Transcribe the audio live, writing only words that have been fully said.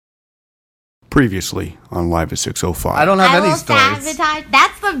Previously on Live at 605. I don't have any stories. Sabotage.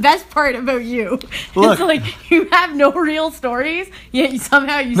 That's the best part about you. Look. It's like you have no real stories, yet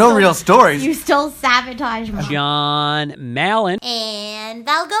you No real stories. You still sabotage me. John Mallon. And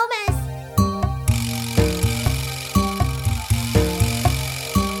Val Gomez.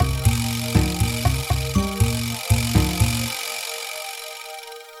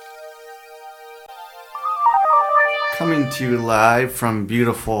 Coming to you live from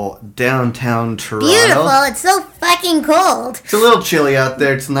beautiful downtown Toronto. Beautiful. It's so fucking cold. It's a little chilly out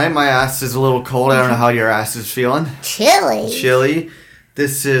there tonight. My ass is a little cold. I don't know how your ass is feeling. Chilly.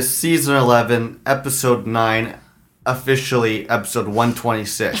 This is season 11, episode 9, officially episode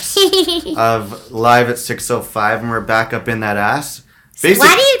 126 of Live at 605, and we're back up in that ass.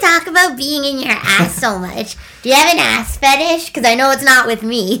 Why do you talk about being in your ass so much? Do you have an ass fetish? Because I know it's not with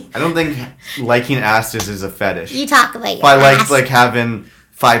me. I don't think liking asses is a fetish. You talk about your If I ass. liked having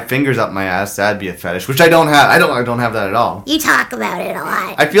 5 fingers up my ass, that'd be a fetish, which I don't have. I don't have that at all. You talk about it a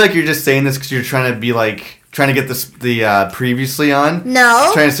lot. I feel like you're just saying this because you're trying to be trying to get the previously on.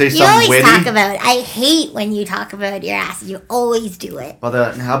 No. Trying to say you something always witty. talk about it. I hate when you talk about your ass. You always do it. Well,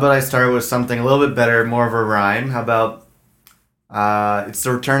 then, how about I start with something a little bit better, more of a rhyme? How about it's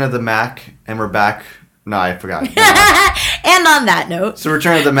the return of the Mac, and we're back. No, I forgot. And on that note, It's the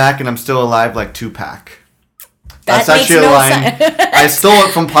return of the Mac, and I'm still alive like Tupac. That That's makes actually a no line. sense. I stole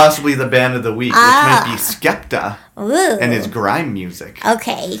it from possibly the band of the week, which might be Skepta ooh. and his grime music.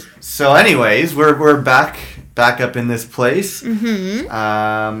 Okay. So, anyways, we're back up in this place.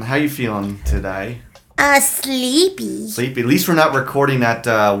 Mm-hmm. How you feeling today? Sleepy. Sleepy. At least we're not recording at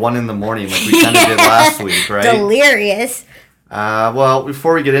 1 in the morning like we kind of did last week, right? Delirious. Well,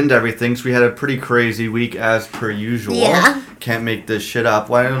 before we get into everything, so we had a pretty crazy week as per usual. Yeah. Can't make this shit up.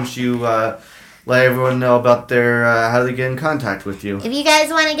 Why don't you let everyone know about their how they get in contact with you? If you guys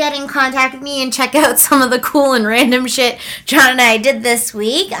want to get in contact with me and check out some of the cool and random shit John and I did this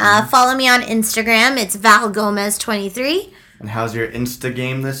week, follow me on Instagram. It's ValGomez23. And how's your Insta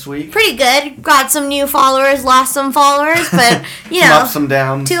game this week? Pretty good. Got some new followers, lost some followers, but, you Some know. up, some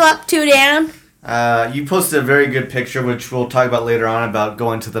down. 2 up, 2 down. You posted a very good picture, which we'll talk about later on, about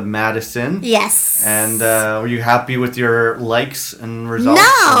going to the Madison. Yes. And were you happy with your likes and results? No.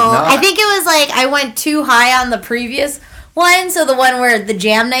 Or not? I think it was like I went too high on the previous one, so the one where the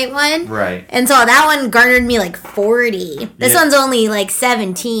jam night one. Right. And so that one garnered me like 40. This Yeah. one's only like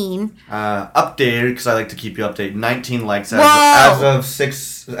 17. Updated, because I like to keep you updated. 19 likes as Whoa. of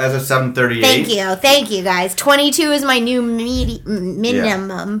 7:38. Thank you guys. 22 is my new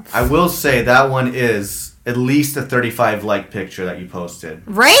minimum. I will say that one is at least a 35 like picture that you posted.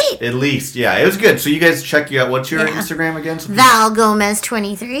 Right? At least, yeah, it was good. So you guys check you out. What's your Yeah. Instagram again? So Val Gomez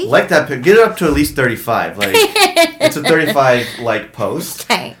 23. like that pic. Get it up to at least 35. Like it's a 35 like post.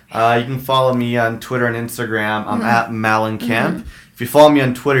 Okay. You can follow me on Twitter and Instagram. I'm at Malin Camp. If you follow me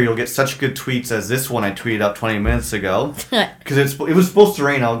on Twitter, you'll get such good tweets as this one I tweeted out 20 minutes ago. Because it was supposed to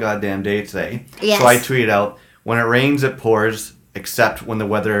rain all goddamn day today. Yes. So I tweeted out, when it rains, it pours, except when the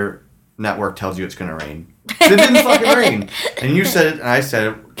weather network tells you it's going to rain. It didn't fucking rain. And you said it, and I said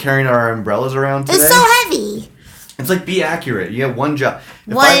it, carrying our umbrellas around today. It's so heavy. It's like, be accurate. You have one job.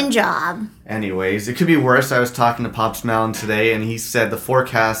 Job. Anyways, it could be worse. I was talking to Pops Malin today, and he said the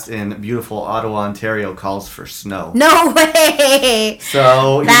forecast in beautiful Ottawa, Ontario calls for snow. No way.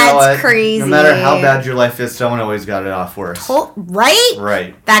 So, you know That's what? crazy. No matter how bad your life is, someone always got it off worse. Right?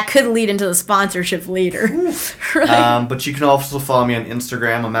 Right. That could lead into the sponsorship later. Right. But you can also follow me on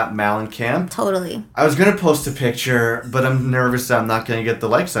Instagram. I'm at Malin Camp. Totally. I was going to post a picture, but I'm nervous that I'm not going to get the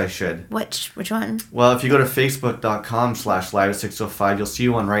likes I should. Which one? Well, if you go to facebook.com/live605, you'll see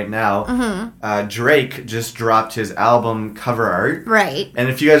one right now. Mm-hmm. Drake just dropped his album cover art. Right. And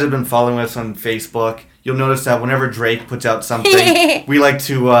if you guys have been following us on Facebook, you'll notice that whenever Drake puts out something, we like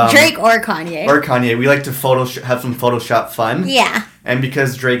to... Drake or Kanye. Or Kanye. We like to have some Photoshop fun. Yeah. And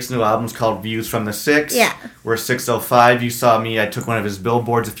because Drake's new album's called Views from the 6, Yeah. we're 605. You saw me. I took one of his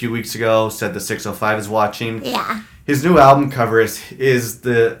billboards a few weeks ago, said the 605 is watching. Yeah. His new album cover is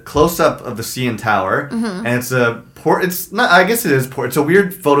the close-up of the CN Tower, Mm-hmm. and it's a it's not. I guess it is it's a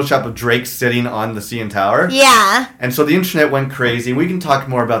weird Photoshop of Drake sitting on the CN Tower. Yeah. And so the internet went crazy. We can talk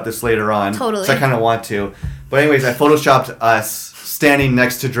more about this later on. Totally. So I kind of want to. But anyways, I photoshopped us standing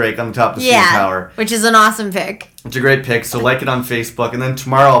next to Drake on the top of the CN Tower. Which is an awesome pic. It's a great pic, so like it on Facebook, and then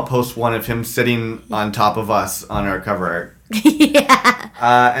tomorrow I'll post one of him sitting on top of us on our cover art. Yeah.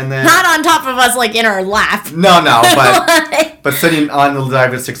 And then Not on top of us, like in our lap. no, but sitting on the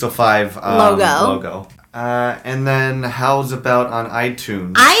Live at 605 logo. And then how's about on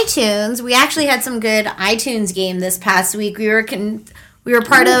iTunes? iTunes, we actually had some good iTunes game this past week. We were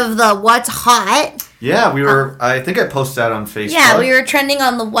part of the What's Hot. Yeah, we were. I think I posted that on Facebook. Yeah, we were trending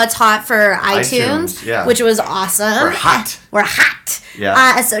on the What's Hot for iTunes, which was awesome. We're hot. We're hot.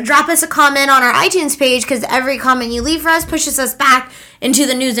 Yeah. So drop us a comment on our iTunes page because every comment you leave for us pushes us back into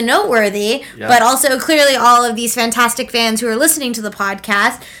the news and noteworthy. Yeah. But also, clearly, all of these fantastic fans who are listening to the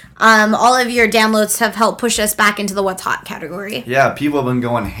podcast, all of your downloads have helped push us back into the What's Hot category. Yeah, people have been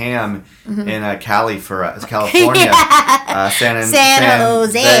going ham in Cali for us, California, San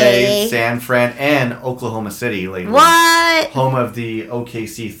Jose, San Fran, and Oklahoma City lately. What? Home of the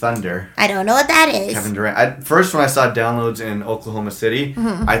OKC Thunder. I don't know what that is. Kevin Durant. First, when I saw downloads in Oklahoma City,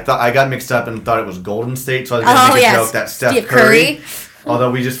 I got mixed up and thought it was Golden State, so I was going to make a joke that Steph Curry.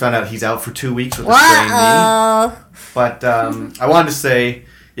 Although we just found out he's out for 2 weeks with a sprained knee. But I wanted to say,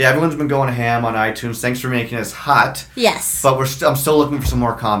 yeah, everyone's been going ham on iTunes. Thanks for making us hot. Yes. But I'm still looking for some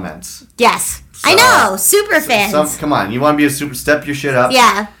more comments. Yes. So, I know. Super fans. Come on. You want to be a super... Step your shit up.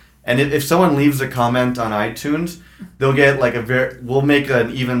 Yeah. And if someone leaves a comment on iTunes, they'll get like we'll make an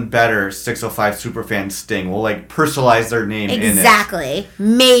even better 605 Superfan sting. We'll like personalize their name in it. Exactly.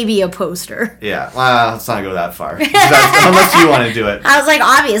 Maybe a poster. Yeah. Well, let's not go that far. Unless you want to do it. I was like,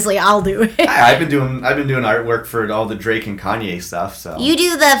 obviously, I'll do it. I've been doing artwork for all the Drake and Kanye stuff. So you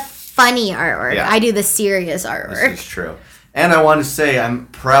do the funny artwork. Yeah. I do the serious artwork. This is true. And I want to say I'm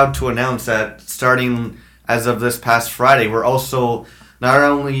proud to announce that starting as of this past Friday, we're also... Not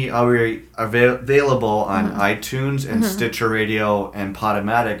only are we available on iTunes and Stitcher Radio and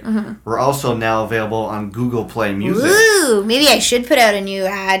Podomatic, we're also now available on Google Play Music. Ooh, maybe I should put out a new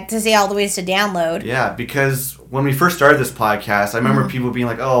ad to say all the ways to download. Yeah, because when we first started this podcast, I remember people being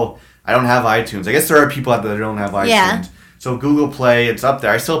like, oh, I don't have iTunes. I guess there are people out there that don't have iTunes. Yeah. So Google Play, it's up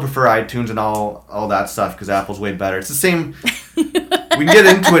there. I still prefer iTunes and all that stuff because Apple's way better. It's the same... We can get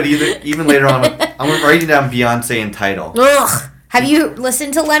into it even later on. I'm writing down Beyonce and Tidal. Ugh. Have you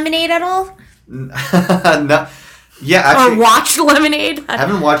listened to Lemonade at all? No. Yeah, actually. Or watched Lemonade? I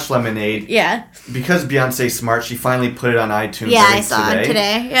haven't watched Lemonade. Yeah. Because Beyonce's smart, she finally put it on iTunes. Yeah, I saw it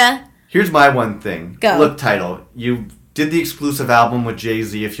today. Yeah. Here's my one thing. Go. Look, Tidal. You did the exclusive album with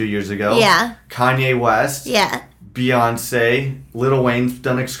Jay-Z a few years ago. Yeah. Kanye West. Yeah. Beyonce. Lil Wayne's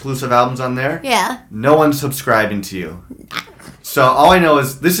done exclusive albums on there. Yeah. No one's subscribing to you. So all I know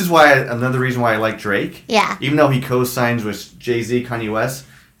is this is another reason why I like Drake. Yeah. Even though he co-signs with Jay-Z, Kanye West,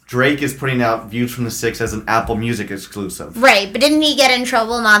 Drake is putting out Views from the Six as an Apple Music exclusive. Right, but didn't he get in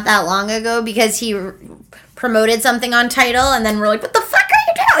trouble not that long ago because he promoted something on Tidal and then we're like, what the fuck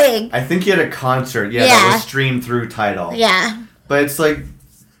are you doing? I think he had a concert, that was streamed through Tidal. Yeah. But it's like,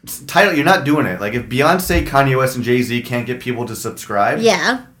 Tidal, you're not doing it. Like if Beyonce, Kanye West, and Jay-Z can't get people to subscribe.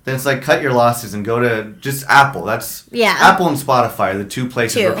 Yeah. Then it's like, cut your losses and go to just Apple. Apple and Spotify are the two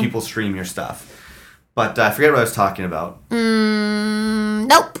places where people stream your stuff. But I forget what I was talking about.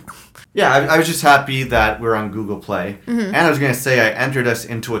 Nope. Yeah, I was just happy that we're on Google Play. And I was going to say I entered us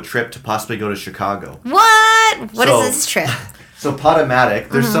into a trip to possibly go to Chicago. What? What is this trip? So Podomatic,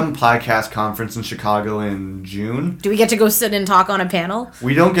 there's some podcast conference in Chicago in June. Do we get to go sit and talk on a panel?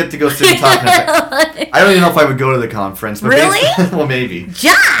 We don't get to go sit and talk on a panel. I don't even know if I would go to the conference. But really? Well, maybe.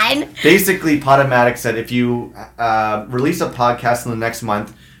 John! Basically, Podomatic said if you release a podcast in the next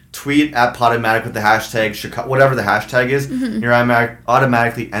month, tweet at Podomatic with the hashtag Chicago, whatever the hashtag is, you're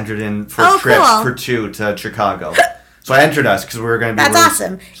automatically entered in for a trip for 2 to Chicago. So I entered us because we were going to be... That's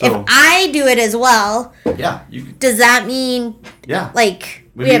awesome. So, if I do it as well... Yeah. Does that mean... Yeah. Like,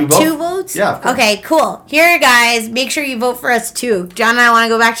 we have 2 votes? Yeah, of course. Okay, cool. Here, guys, make sure you vote for us, too. John and I want to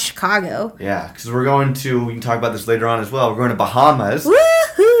go back to Chicago. Yeah, because we're going to... We can talk about this later on as well. We're going to Bahamas.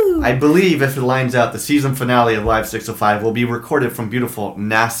 Woohoo! I believe if it lines out, the season finale of Live 605 will be recorded from beautiful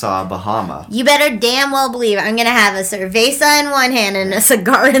Nassau, Bahama. You better damn well believe I'm going to have a cerveza in one hand and a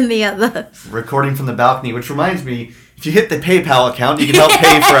cigar in the other. Recording from the balcony, which reminds me... If you hit the PayPal account, you can help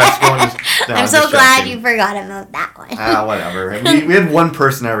pay for us going to... I'm so glad you forgot about that one. Whatever. We had one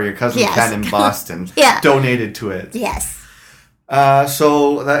person over your cousin Ken in Boston donated to it. Yes.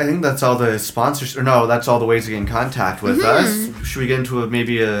 So I think that's all the sponsors... Or no, that's all the ways to get in contact with us. Should we get into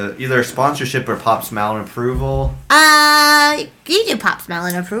either a sponsorship or Pop's Malin approval? You do Pop's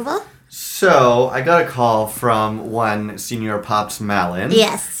Malin approval. So I got a call from one Senior Pop's Malin.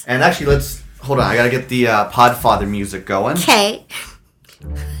 Yes. And actually, Hold on, I gotta get the Podfather music going. Okay.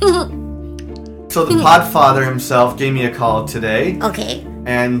 So the Podfather himself gave me a call today. Okay.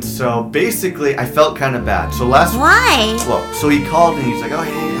 And so basically, I felt kind of bad. So Why? Well, so he called and he's like, oh,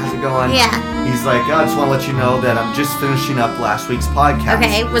 hey, how's it going. Yeah. He's like, I just want to let you know that I'm just finishing up last week's podcast.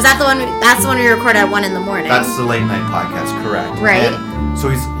 Okay, was that the one? That's the one we recorded at 1 a.m. That's the late night podcast, correct? Right. And so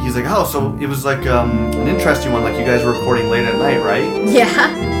he's like, oh, so it was like an interesting one, like you guys were recording late at night, right? Yeah.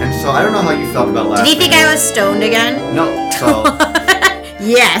 And so I don't know how you felt about last week. Did he think I was stoned again? No. So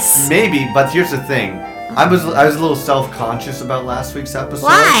yes. Maybe, but here's the thing. I was a little self-conscious about last week's episode.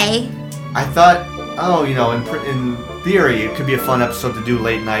 Why? I thought, oh, you know, in theory, it could be a fun episode to do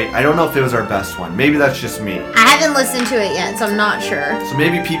late night. I don't know if it was our best one. Maybe that's just me. I haven't listened to it yet, so I'm not sure. So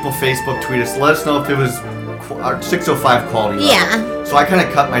maybe people Facebook tweet us. Let us know if it was 605 quality level. Yeah. So I kind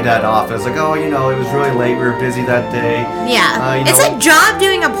of cut my dad off. I was like, oh, you know, it was really late. We were busy that day. Yeah. It's a job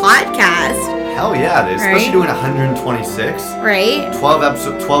doing a podcast. Hell yeah, it is. Right? Especially doing 126. Right.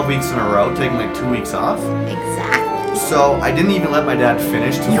 12 weeks in a row, taking like 2 weeks off. Exactly. So I didn't even let my dad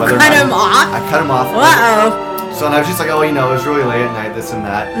finish. You cut him off? I cut him off. Uh-oh. So and I was just like, oh, you know, it was really late at night, this and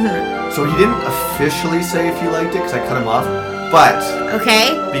that. Mm-hmm. So he didn't officially say if he liked it, because I cut him off. But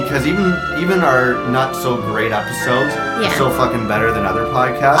okay, because even our not so great episodes are so fucking better than other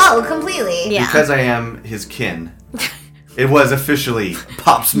podcasts. Oh, completely. Yeah. Because I am his kin. It was officially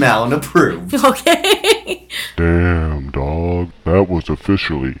Pops Malin approved. Okay. Damn, dog. That was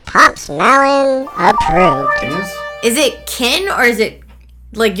officially Pops Malin approved. Is it kin or is it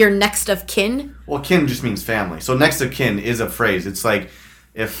like your next of kin? Well, kin just means family. So next of kin is a phrase. It's like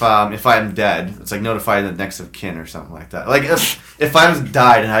if I'm dead, it's like notify the next of kin or something like that. Like if I was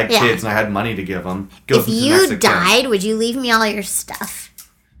died and I had kids and I had money to give them, if you died, would you leave me all your stuff?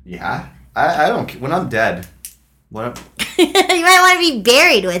 Yeah, I don't. When I'm dead, what? You might want to be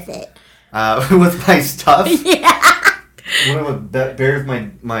buried with it. With my stuff. Yeah. Buried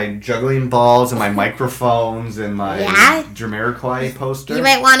with my juggling balls and my microphones and my Jamiroquai poster. You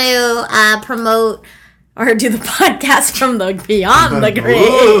might want to promote or do the podcast from the beyond the grave.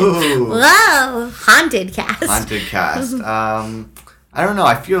 Whoa, haunted cast. Haunted cast. I don't know.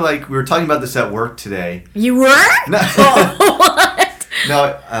 I feel like we were talking about this at work today. You were? No. What?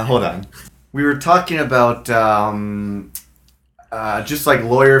 No. Hold on. We were talking about just like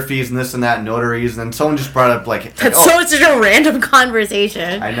lawyer fees and this and that, notaries, and then someone just brought up like so it's just a random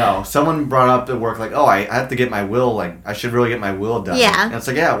conversation. I know. Someone brought up at work like, oh, I have to get my will. Like, I should really get my will done. Yeah. And it's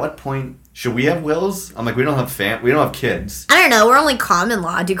like, yeah. At what point should we have wills? I'm like, we don't have kids. I don't know. We're only common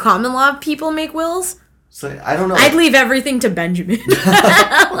law. Do common law people make wills? So I don't know. I'd leave everything to Benjamin. Can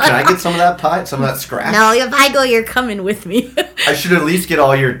I get some of that pie? Some of that scratch? No, if I go, you're coming with me. I should at least get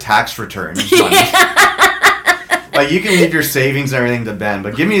all your tax returns money. Like, you can leave your savings and everything to Ben,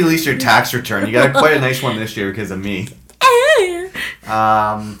 but give me at least your tax return. You got quite a nice one this year because of me.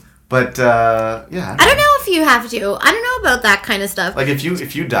 But yeah. I don't know if you have to. I don't know about that kind of stuff. Like, if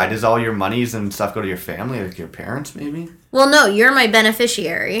you die, does all your monies and stuff go to your family, like your parents, maybe? Well, no, you're my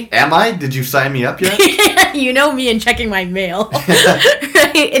beneficiary. Am I? Did you sign me up yet? You know me and checking my mail.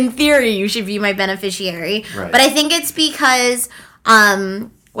 Right? In theory, you should be my beneficiary. Right. But I think it's because,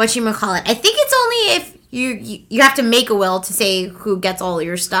 whatchamacallit, I think it's only if you have to make a will to say who gets all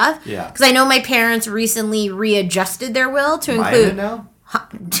your stuff. Yeah. Because I know my parents recently readjusted their will to Am include... I in it now?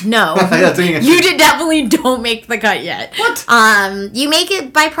 No. You definitely don't make the cut yet. What? You make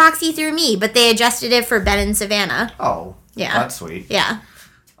it by proxy through me, but they adjusted it for Ben and Savannah. Oh. Yeah. That's sweet. Yeah.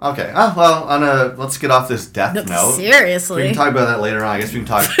 Okay. Oh, well, let's get off this death note. Seriously. We can talk about that later on. I guess we can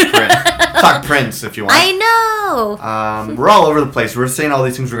talk Prince if you want. I know. We're all over the place. We're saying all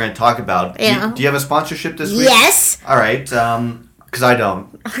these things we're going to talk about. Yeah. Do you have a sponsorship this week? Yes. All right. Because I don't.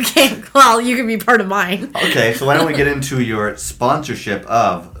 Okay. Well, you can be part of mine. Okay. So why don't we get into your sponsorship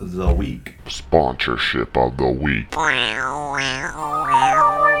of the week? Sponsorship of the week.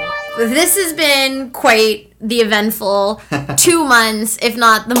 This has been quite the eventful 2 months, if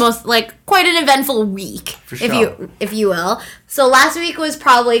not the most, quite an eventful week, For sure. if you will. So last week was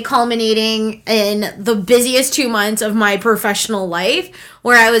probably culminating in the busiest 2 months of my professional life,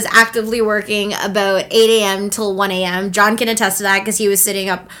 where I was actively working about 8 a.m. till 1 a.m. John can attest to that because he was sitting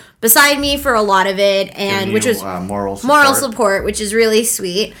up beside me for a lot of it, and which was moral support, which is really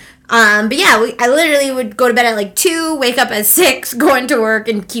sweet. But yeah, I literally would go to bed at 2, wake up at 6, go into work,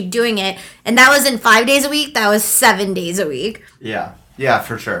 and keep doing it. And that wasn't 5 days a week, that was 7 days a week. Yeah. Yeah,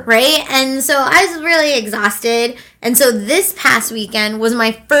 for sure. Right? And so I was really exhausted. And so this past weekend was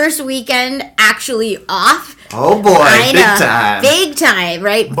my first weekend actually off. Oh boy, big time. Big time,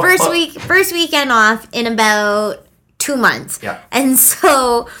 right? First weekend off in about 2 months. Yeah. And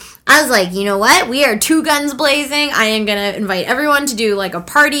so I was like, you know what? We are 2 guns blazing. I am going to invite everyone to do a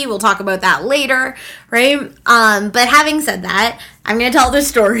party. We'll talk about that later, right? But having said that, I'm going to tell the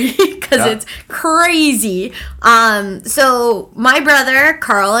story because it's crazy. So my brother,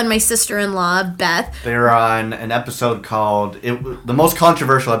 Carl, and my sister-in-law, Beth. They're on an episode called, the most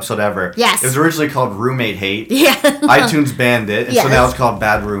controversial episode ever. Yes. It was originally called Roommate Hate. Yeah. iTunes banned it, and so now it's called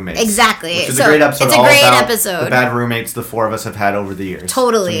Bad Roommates. Exactly. Which is a great episode. It's a great episode. The bad roommates the four of us have had over the years.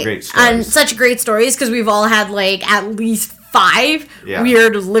 Totally. Some great stories. And such great stories because we've all had, like, at least 5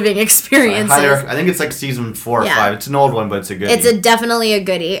 weird living experiences. I think it's like season 4 or 5. It's an old one, but it's a goodie. It's definitely a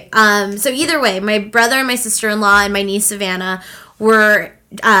goodie. So either way, my brother and my sister-in-law and my niece Savannah were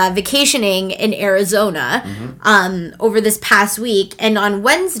vacationing in Arizona over this past week. And on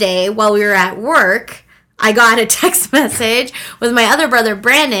Wednesday, while we were at work, I got a text message with my other brother,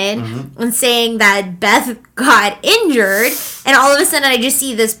 Brandon, and saying that Beth got injured. And all of a sudden, I just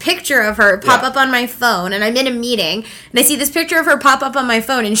see this picture of her pop up on my phone. And I'm in a meeting, and I see this picture of her pop up on my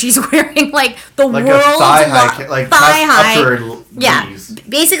phone, and she's wearing, like, the world's thigh high. Yeah.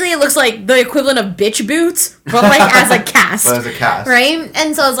 Basically, it looks like the equivalent of bitch boots, but, like, as a cast. But as a cast. Right?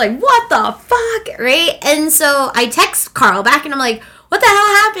 And so I was like, what the fuck? Right? And so I text Carl back, and I'm like, what the hell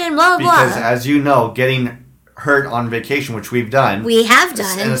happened? Blah, blah, blah. Because, as you know, getting hurt on vacation, which we've done. We have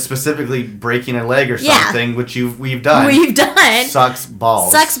done. And specifically breaking a leg or something, which we've done. We've done. Sucks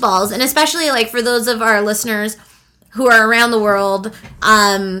balls. Sucks balls. And especially, like, for those of our listeners who are around the world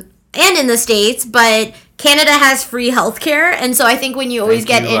and in the States, but Canada has free healthcare, and so I think when you always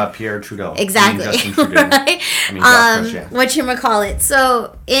get in Pierre Trudeau. Exactly. Right? Whatchamacallit.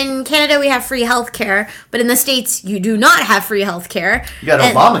 So in Canada we have free healthcare, but in the States you do not have free healthcare. You got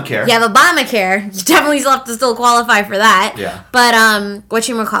Obamacare. You have Obamacare. You definitely have to still qualify for that. Yeah. But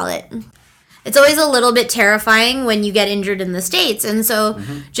whatchamacallit. It's always a little bit terrifying when you get injured in the States. And so,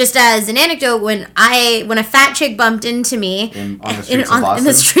 just as an anecdote, when a fat chick bumped into me in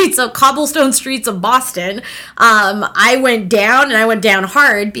the streets of cobblestone streets of Boston, I went down, and I went down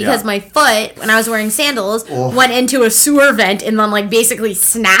hard because my foot, when I was wearing sandals, went into a sewer vent and then, like, basically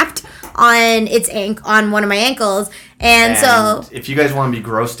snapped on on one of my ankles. And so, if you guys want to be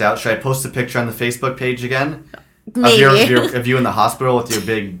grossed out, should I post a picture on the Facebook page again? Maybe. Of you in the hospital with your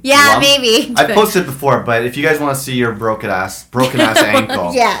big lump. Maybe. I've posted it before, but if you guys want to see your broken ass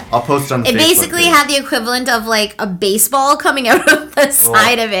ankle, I'll post it on the Facebook page. It basically had the equivalent of, like, a baseball coming out of the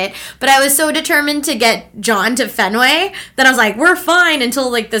side of it. But I was so determined to get John to Fenway that I was like, we're fine, until,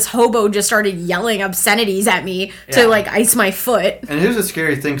 like, this hobo just started yelling obscenities at me to, like, ice my foot. And here's the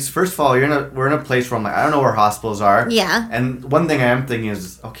scary thing, because first of all, we're in a place where I'm like, I don't know where hospitals are. Yeah. And one thing I am thinking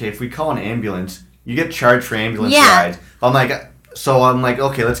is, okay, if we call an ambulance, you get charged for ambulance rides. I'm like,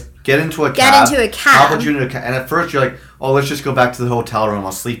 okay, let's get into a cab. How about you into a cab? And at first you're like, oh, let's just go back to the hotel room.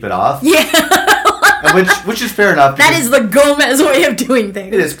 I'll sleep it off. Yeah. And which is fair enough. That is the Gomez way of doing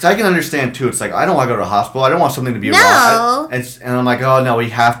things. It is, because I can understand, too. It's like, I don't want to go to a hospital. I don't want something to be wrong. And I'm like, oh, no,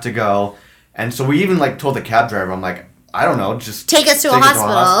 we have to go. And so we even, like, told the cab driver, I'm like, I don't know, just take us to a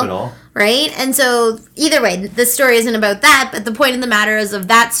hospital. Right? And so, either way, this story isn't about that, but the point of the matter is of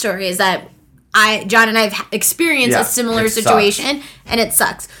that story is that John and I have experienced a similar situation, and it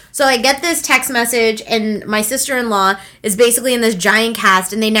sucks. So I get this text message, and my sister-in-law is basically in this giant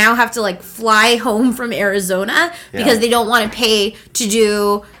cast, and they now have to, like, fly home from Arizona because they don't want to pay to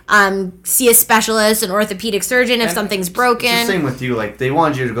do see a specialist, an orthopedic surgeon if something's broken. It's the same with you. Like, they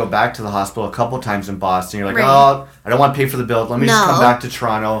wanted you to go back to the hospital a couple times in Boston. You're like, oh, I don't want to pay for the bill. Let me just come back to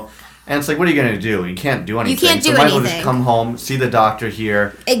Toronto. And it's like, what are you going to do? You can't do anything. You can't do anything. So anything. might as well just come home, see the doctor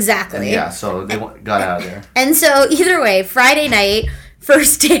here. Exactly. And so they got out of there. And so, either way, Friday night,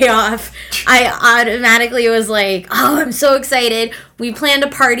 first day off, I automatically was like, oh, I'm so excited. We planned a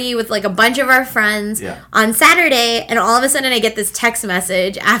party with, like, a bunch of our friends on Saturday, and all of a sudden I get this text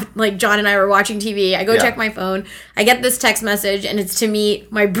message. After, like, John and I were watching TV. I go check my phone. I get this text message, and it's to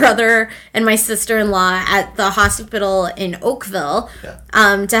meet my brother and my sister-in-law at the hospital in Oakville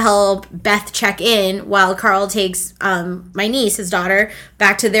to help Beth check in while Carl takes my niece, his daughter,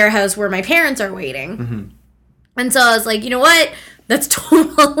 back to their house where my parents are waiting. Mm-hmm. And so I was like, you know what? That's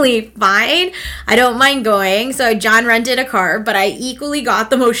totally fine. I don't mind going. So John rented a car, but I equally got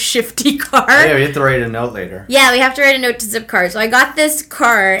the most shifty car. Oh, yeah, we have to write a note later. Yeah, we have to write a note to Zipcar. So I got this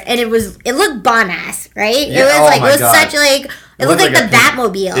car, and it looked bomb-ass, right? Yeah, it was such, like... It looked like the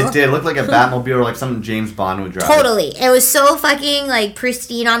Batmobile. It did. It looked like a Batmobile or like something James Bond would drive. Totally. It was so fucking, like,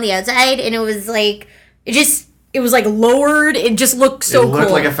 pristine on the outside, and it was, like... It was, like, lowered. It just looked so cool. It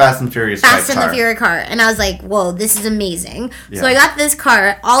looked like a Fast and Furious car. And I was like, whoa, this is amazing. Yeah. So I got this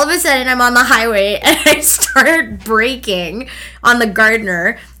car. All of a sudden, I'm on the highway, and I started braking on the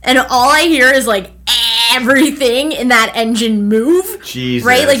Gardner, and all I hear is, like, everything in that engine move. Jesus.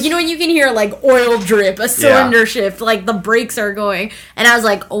 Right? Like, you know when you can hear, like, oil drip, a cylinder shift, like, the brakes are going. And I was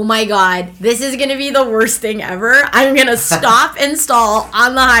like, oh my God, this is going to be the worst thing ever. I'm going to stop and stall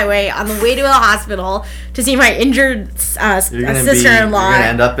on the highway on the way to a hospital to see my injured sister-in-law. You're going to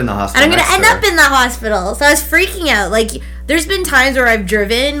end up in the hospital. And I'm going to end up in the hospital. So I was freaking out. Like, there's been times where I've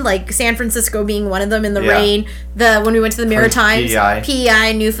driven, like San Francisco being one of them in the rain. When we went to the Maritimes,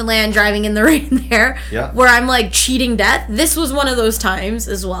 PEI, Newfoundland, driving in the rain there, where I'm like cheating death. This was one of those times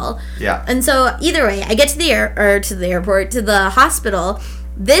as well. Yeah. And so either way, I get to the hospital.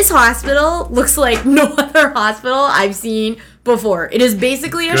 This hospital looks like no other hospital I've seen before. It is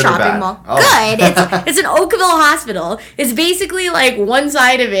basically a shopping mall. Oh. Good. It's an Oakville hospital. It's basically like one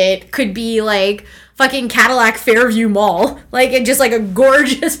side of it could be like fucking Cadillac Fairview Mall. Like, it just like a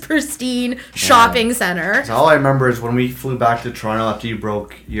gorgeous, pristine shopping center. So all I remember is when we flew back to Toronto after you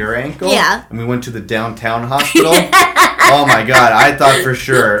broke your ankle. Yeah. And we went to the downtown hospital. Oh my God. I thought for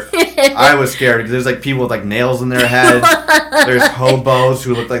sure. I was scared because there's like people with like nails in their head. There's hobos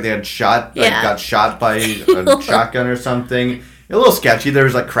who looked like they had got shot by a shotgun or something. A little sketchy. There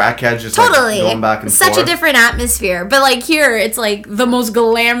was like crackheads just like going back and forth. Such a different atmosphere. But like here, it's like the most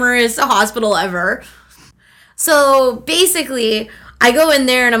glamorous hospital ever. So basically, I go in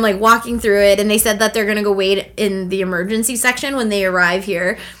there and I'm like walking through it, and they said that they're going to go wait in the emergency section when they arrive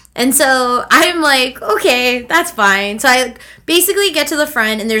here. And so I'm like, okay, that's fine. So I basically get to the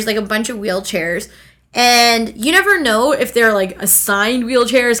front, and there's like a bunch of wheelchairs. And you never know if they're like assigned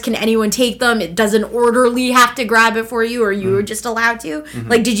wheelchairs. Can anyone take them? Does an orderly have to grab it for you, or you were just allowed to? Mm-hmm.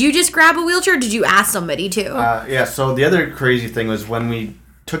 Like, did you just grab a wheelchair? Or did you ask somebody to? Yeah. So the other crazy thing was when we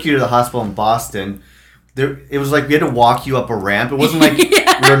took you to the hospital in Boston. It was like we had to walk you up a ramp. It wasn't like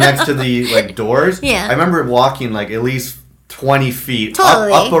we were next to the like doors. Yeah. I remember walking like at least 20 feet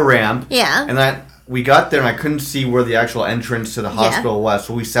up a ramp. Yeah. And we got there and I couldn't see where the actual entrance to the hospital was.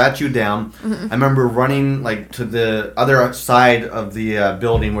 So we sat you down. Mm-hmm. I remember running like to the other side of the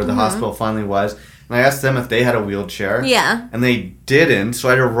building where the hospital finally was. And I asked them if they had a wheelchair. Yeah. And they didn't. So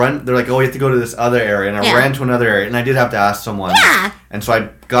I had to run. They're like, oh, you have to go to this other area. And I ran to another area. And I did have to ask someone. Yeah. And so I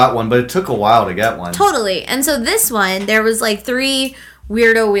got one. But it took a while to get one. Totally. And so this one, there was like 3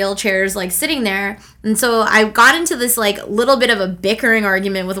 weirdo wheelchairs like sitting there. And so I got into this like little bit of a bickering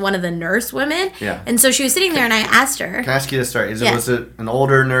argument with one of the nurse women. Yeah. And so she was sitting there and I asked her. Can I ask you this? Sorry. Was it an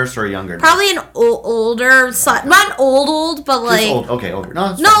older nurse or a younger nurse? Probably an older, not old, but like. Old. Okay, older.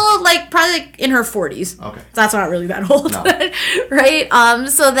 No, like probably like in her 40s. Okay. That's not really that old. No. Right?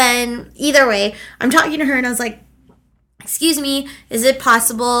 So then either way, I'm talking to her and I was like, excuse me, is it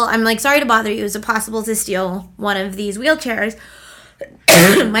possible? I'm like, sorry to bother you. Is it possible to steal one of these wheelchairs?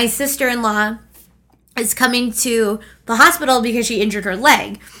 My sister-in-law is coming to the hospital because she injured her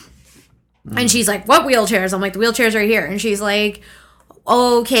leg. And she's like, what wheelchairs? I'm like, the wheelchair's right here. And she's like,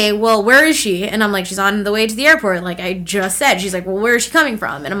 okay, well, where is she? And I'm like, she's on the way to the airport, like I just said. She's like, well, where is she coming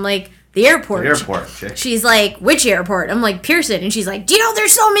from? And I'm like, the airport. The airport, chick. She's like, which airport? I'm like, Pearson. And she's like, do you know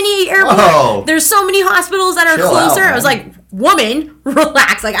there's so many airports? Whoa. There's so many hospitals that are closer. I was like, woman,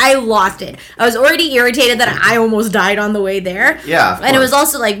 relax. Like, I lost it. I was already irritated that I almost died on the way there. Yeah, and it was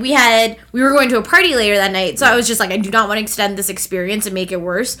also like, we were going to a party later that night. So I was just like, I do not want to extend this experience and make it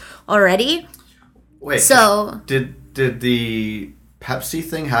worse already. Wait. So. Did the Pepsi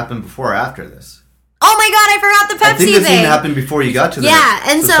thing happen before or after this? Oh my god, I forgot the Pepsi thing. I think this thing happened before you got to the nurse.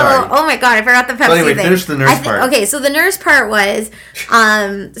 And so oh my god, I forgot the Pepsi thing. So anyway, finish the nurse part. Okay, so the nurse part was,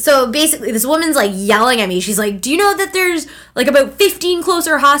 so basically this woman's like yelling at me. She's like, do you know that there's like about 15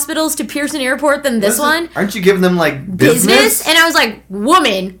 closer hospitals to Pearson Airport than this one? Aren't you giving them like business? And I was like,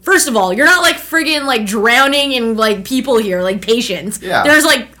 woman, first of all, you're not like friggin' like drowning in like people here, like patients. Yeah. There's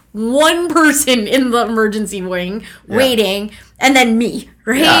like one person in the emergency wing waiting, and then me,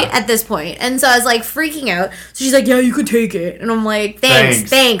 right? At this point. And so I was like freaking out. So she's like, yeah, you could take it. And I'm like,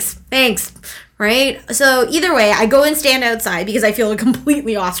 thanks. Right? So either way, I go and stand outside because I feel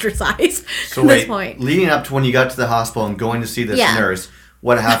completely ostracized at this point. Leading up to when you got to the hospital and going to see this nurse,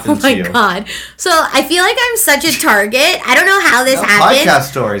 what happened to you? Oh my god. So I feel like I'm such a target. I don't know how this happened.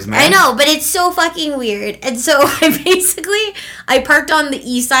 Podcast stories, man. I know, but it's so fucking weird. And so I parked on the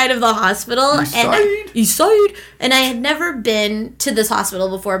east side of the hospital. East side. And I had never been to this hospital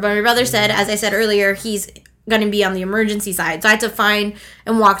before, but my brother said, as I said earlier, he's going to be on the emergency side. So I had to find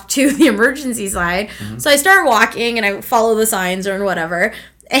and walk to the emergency side. Mm-hmm. So I start walking and I follow the signs or whatever.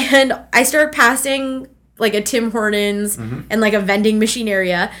 And I start passing like a Tim Hortons and like a vending machine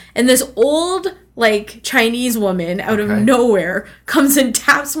area, and this old like Chinese woman out of nowhere comes and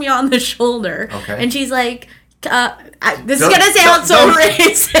taps me on the shoulder, and she's like, This is gonna sound so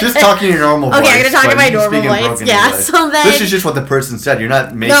racist. Just talking your normal voice. Okay, I'm gonna talk in my normal voice. Yeah. So then this is just what the person said. You're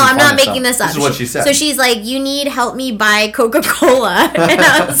not making. No, I'm not making this up. This is what she said. So she's like, "You need help me buy Coca-Cola," and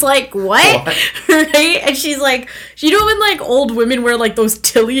I was like, "What?" Right? And she's like, "You know when like old women wear like those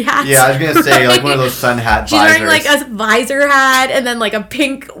Tilly hats?" Yeah, I was gonna say like one of those sun hat. She's wearing like a visor hat and then like a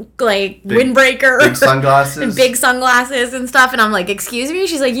pink like windbreaker, big sunglasses, and big sunglasses and stuff. And I'm like, "Excuse me?"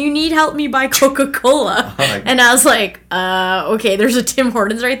 She's like, "You need help me buy Coca-Cola," and I was like, okay, there's a Tim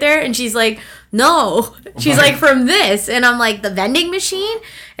Hortons right there. And she's like, no. She's like, from this. And I'm like, the vending machine?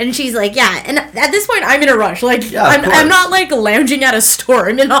 And she's like, yeah. And at this point, I'm in a rush. Like, yeah, I'm not like lounging at a store.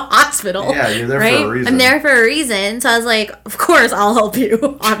 I'm in a hospital. Yeah, you're there for a reason. I'm there for a reason. So I was like, of course, I'll help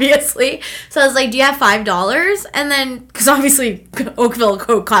you, obviously. So I was like, do you have $5? And then, because obviously, Oakville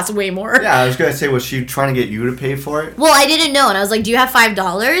Coke costs way more. Yeah, I was going to say, was she trying to get you to pay for it? Well, I didn't know. And I was like, do you have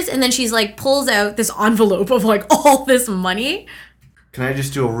 $5? And then she's like, pulls out this envelope of like all this money. Can I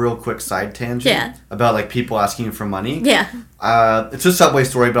just do a real quick side tangent about like people asking you for money? Yeah. It's a Subway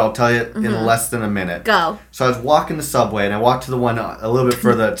story, but I'll tell you in less than a minute. Go. So I was walking the Subway, and I walked to the one a little bit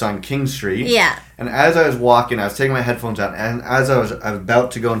further that's on King Street. Yeah. And as I was walking, I was taking my headphones out, and as I was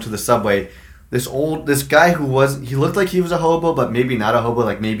about to go into the Subway, this guy he looked like he was a hobo, but maybe not a hobo,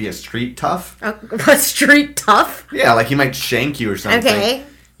 like maybe a street tough. A street tough? Yeah, like he might shank you or something. Okay.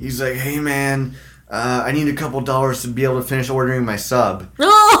 He's like, hey man, I need a couple dollars to be able to finish ordering my sub.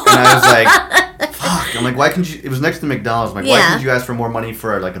 Oh. And I was like, fuck. I'm like, why couldn't you? It was next to McDonald's. I'm like, why couldn't you ask for more money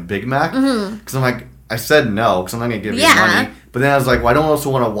for like a Big Mac? Because I'm like, I said no, because I'm not going to give you money. But then I was like, well, I don't also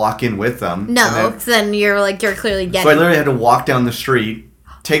want to walk in with them. No, then you're clearly getting. So I literally had to walk down the street.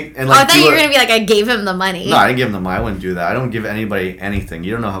 I thought you were going to be like, I gave him the money. No, I didn't give him the money. I wouldn't do that. I don't give anybody anything.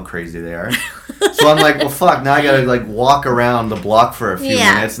 You don't know how crazy they are. So I'm like, well, fuck. Now I got to like walk around the block for a few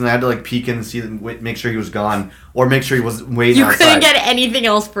minutes. And I had to like peek in and see, make sure he was gone. Or make sure he was waiting outside. You couldn't get anything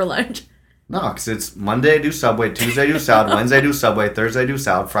else for lunch. No, because it's Monday I do Subway, Tuesday I do salad, Wednesday I do Subway, Thursday I do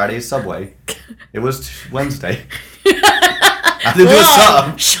salad, Friday is Subway. It was Wednesday. I had to do a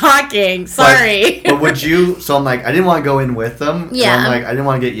sub. Shocking. Sorry. But would you... So I'm like, I didn't want to go in with them. Yeah. And I'm like, I didn't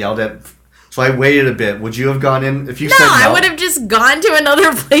want to get yelled at. So I waited a bit. Would you have gone in if you said no? No, I would have just gone to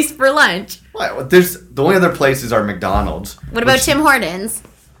another place for lunch. What? The only other places are McDonald's. What about Tim Hortons?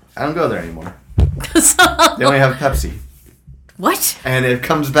 I don't go there anymore. They only have Pepsi. What? And it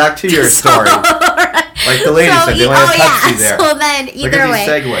comes back to your story. Like the lady said, they only have Pepsi there. So then, either way.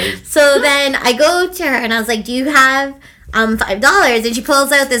 Segues. So then I go to her and I was like, do you have $5? And she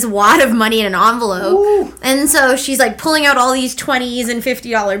pulls out this wad of money in an envelope. Ooh. And so she's like pulling out all these $20s and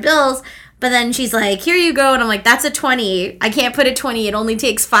 $50 bills. But then she's like, here you go. And I'm like, that's a 20. I can't put a 20. It only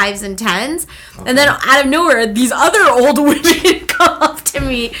takes 5s and 10s. Okay. And then out of nowhere, these other old women come up to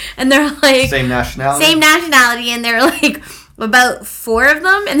me and they're like... Same nationality? Same nationality. And they're like... about 4 of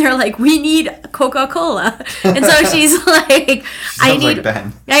them, and they're like, we need Coca-Cola. And so she's like, I need... like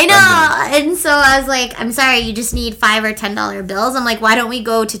Ben. I know. And so I was like, I'm sorry, you just need $5 or $10 bills. I'm like, why don't we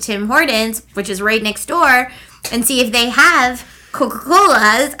go to Tim Hortons, which is right next door, and see if they have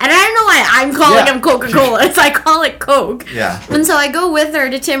Coca-Colas. And I don't know why I'm calling them Coca-Colas. I call it Coke. Yeah. And so I go with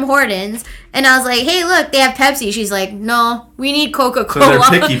her to Tim Hortons, and I was like, hey, look, they have Pepsi. She's like, no, we need Coca-Cola. So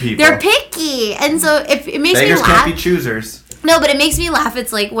they're picky people. They're picky. And so it makes me laugh. Beggars can't be choosers. No, but it makes me laugh.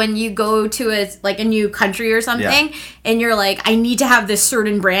 It's like when you go to a new country or something, and you're like, I need to have this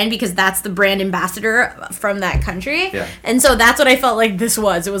certain brand because that's the brand ambassador from that country. Yeah. And so that's what I felt like this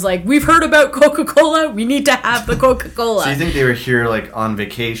was. It was like, we've heard about Coca-Cola. We need to have the Coca-Cola. So you think they were here like on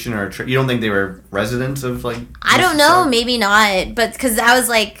vacation or a trip? You don't think they were residents of like... I don't know. Maybe not. But because I was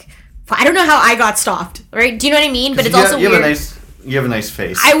like, I don't know how I got stopped. Right? Do you know what I mean? But it's also weird. You have a nice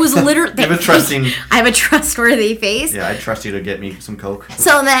face. I was literally... I have a trustworthy face. Yeah, I trust you to get me some Coke.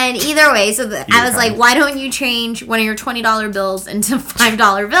 So then, either way, I was like, why don't you change one of your $20 bills into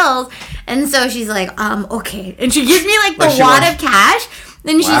 $5 bills? And so she's like, okay. And she gives me like the wad of cash.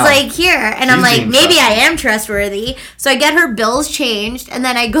 Then she's like, here. And I'm like, maybe I am trustworthy. So I get her bills changed. And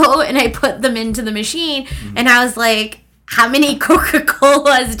then I go and I put them into the machine. Mm-hmm. And I was like, how many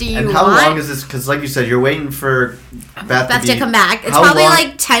Coca-Colas do you want? And how long is this? Because like you said, you're waiting for Beth to come back. It's probably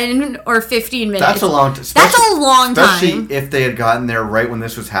like 10 or 15 minutes. That's a long time. That's a long time. Especially if they had gotten there right when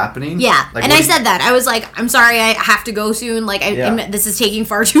this was happening. Yeah. Like, and I said that. I was like, I'm sorry, I have to go soon. Like, this is taking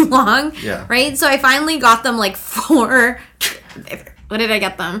far too long. Yeah. Right? So I finally got them like 4... What did I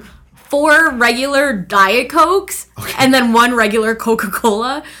get them? 4 regular Diet Cokes and then 1 regular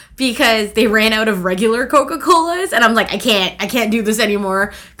Coca-Cola because they ran out of regular Coca-Colas. And I'm like, I can't do this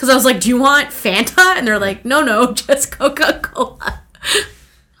anymore. Because I was like, do you want Fanta? And they're like, no, just Coca-Cola.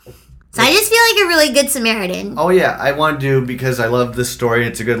 So I just feel like a really good Samaritan. Oh, yeah. I want to do, because I love this story.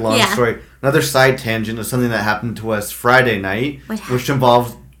 It's a good long story. Another side tangent of something that happened to us Friday night, which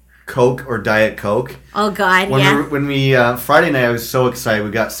involves Coke or Diet Coke. Oh, God, When we Friday night, I was so excited.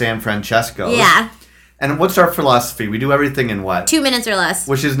 We got San Francesco's. Yeah. And what's our philosophy? We do everything in what? 2 minutes or less.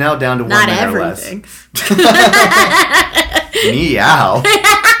 Which is now down to 1 minute or less. Not everything. Meow.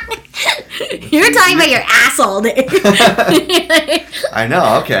 You're talking about your ass all day. I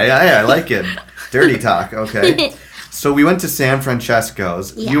know, okay. I like it. Dirty talk, okay. So we went to San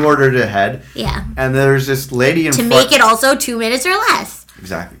Francesco's. Yeah. You ordered ahead. Yeah. And there's this lady in front. To make it also 2 minutes or less.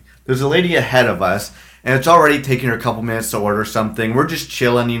 Exactly. There's a lady ahead of us, and it's already taking her a couple minutes to order something. We're just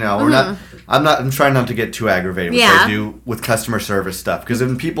chilling, you know. I'm trying not to get too aggravated with what I do with customer service stuff, because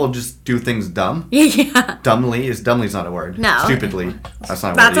when people just do things dumb. Yeah. Dumbly's not a word. No. Stupidly. That's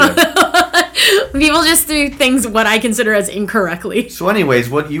not a word either. People just do things what I consider as incorrectly. So anyways,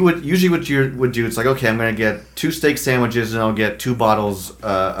 what you would do, it's like, okay, I'm going to get 2 steak sandwiches and I'll get 2 bottles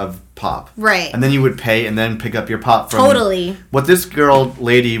of pop. Right. And then you would pay and then pick up your pop from... Totally. What this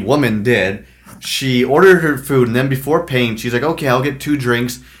woman did, she ordered her food, and then before paying, she's like, okay, I'll get 2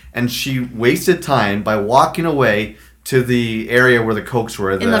 drinks. And she wasted time by walking away to the area where the Cokes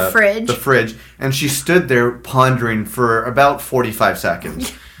were. In the fridge. The fridge. And she stood there pondering for about 45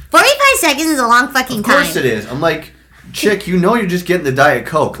 seconds. 45 seconds is a long fucking time. Of course it is. I'm like, chick, you know you're just getting the Diet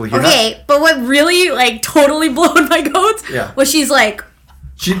Coke. Like, but what really, totally blowed my goats was she's like,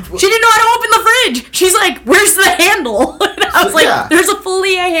 she didn't know how to open the fridge. She's like, where's the handle? And I was like, there's a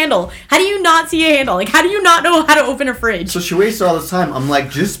fully a handle. How do you not see a handle? Like, how do you not know how to open a fridge? So she wasted all this time. I'm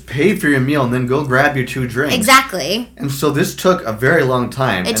like, just pay for your meal and then go grab your 2 drinks. Exactly. And so this took a very long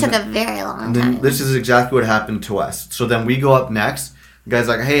time. It took a very long and time. Then this is exactly what happened to us. So then we go up next. The guy's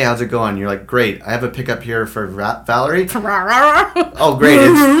like, hey, how's it going? You're like, great. I have a pickup here for Valerie. Oh, great.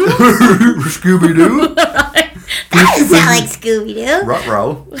 It's Scooby-Doo. That doesn't sound like Scooby-Doo.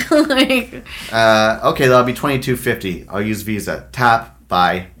 Ruh-roh. Okay, that'll be $22.50. I'll use Visa. Tap.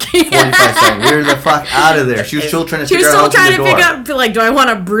 Bye. 45 seconds. We're the fuck out of there. She was still trying to figure out how to open the door. Pick up, like, do I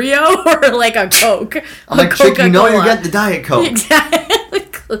want a Brio or, like, a Coke? I'm like, chick, you know you're getting the Diet Coke. Exactly.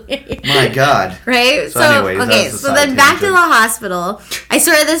 My God. Right? So anyways, okay, so then back to the hospital. I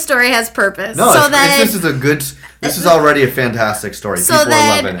swear this story has purpose. No, this is already a fantastic story. So people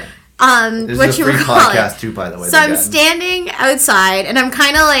are loving it. This is a free podcast too, by the way. So I'm standing outside, and I'm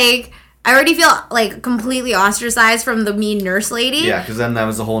kind of like, I already feel like completely ostracized from the mean nurse lady. Yeah, because then that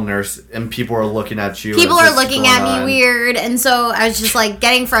was the whole nurse, and people are looking at you. People are looking at me weird, and so I was just like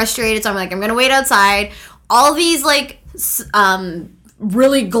getting frustrated. So I'm like, I'm gonna wait outside. All these like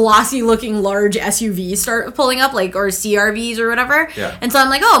really glossy looking large SUVs start pulling up, like, or CRVs or whatever. Yeah. And so I'm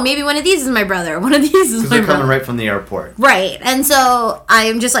like, oh, maybe one of these is my brother. One of these is my brother. Because they're coming right from the airport. Right. And so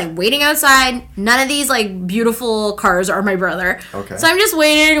I'm just like waiting outside. None of these like beautiful cars are my brother. Okay. So I'm just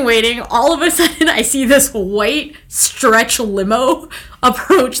waiting. All of a sudden I see this white stretch limo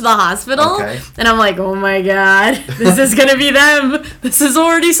approach the hospital. Okay. And I'm like, oh my God, this is going to be them. This is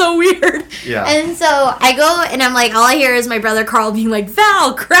already so weird. Yeah. And so I go and I'm like, all I hear is my brother Carl being like,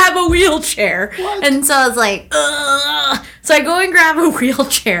 Val, grab a wheelchair. What? And so I was like, ugh. So I go and grab a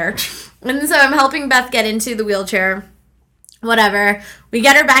wheelchair. And so I'm helping Beth get into the wheelchair. Whatever. We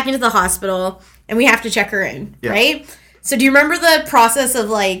get her back into the hospital and we have to check her in. Yeah. Right? So do you remember the process of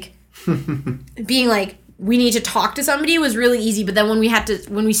like being like, we need to talk to somebody was really easy, but then when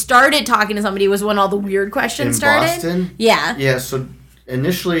we started talking to somebody was when all the weird questions started. Boston? Yeah. Yeah, so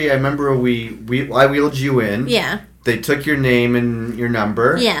initially I remember I wheeled you in. Yeah. They took your name and your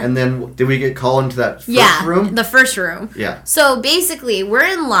number. Yeah. And then did we get called into that first room? The first room. Yeah. So basically, we're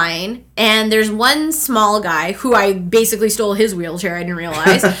in line, and there's one small guy who I basically stole his wheelchair, I didn't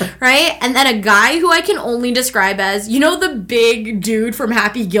realize, right? And then a guy who I can only describe as, you know, the big dude from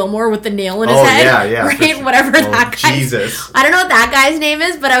Happy Gilmore with the nail in his head? Yeah. Right? Whatever that guy. Jesus. I don't know what that guy's name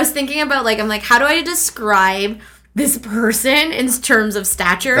is, but I was thinking about, like, I'm like, how do I describe this person in terms of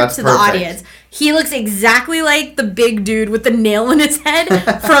stature to the audience? He looks exactly like the big dude with the nail in his head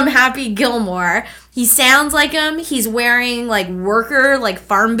from Happy Gilmore. He sounds like him. He's wearing like worker, like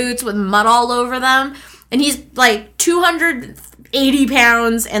farm boots with mud all over them. And he's like 280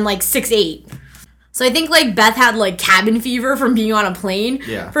 pounds and like 6'8". So I think like Beth had like cabin fever from being on a plane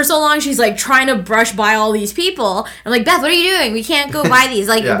for so long. She's like trying to brush by all these people. I'm like, Beth, what are you doing? We can't go by these.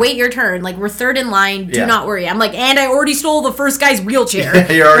 Like, wait your turn. Like, we're third in line. Do not worry. I'm like, and I already stole the first guy's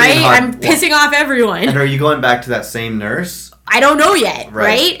wheelchair. You're already right? I'm pissing off everyone. And are you going back to that same nurse? I don't know yet,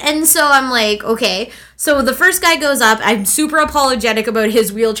 right? And so I'm like, okay. So the first guy goes up. I'm super apologetic about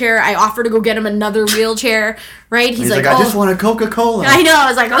his wheelchair. I offer to go get him another wheelchair, right? He's like, I just want a Coca-Cola. I know. I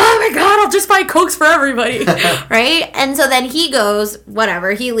was like, oh my God, I'll just buy Cokes for everybody, right? And so then he goes,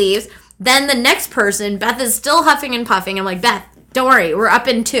 whatever, he leaves. Then the next person, Beth is still huffing and puffing. I'm like, Beth, don't worry, we're up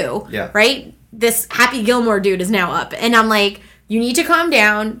in 2, right? This Happy Gilmore dude is now up. And I'm like, you need to calm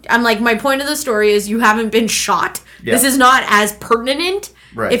down. I'm like, my point of the story is you haven't been shot. Yeah. This is not as pertinent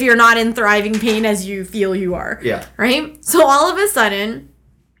if you're not in thriving pain as you feel you are. Yeah. Right? So all of a sudden,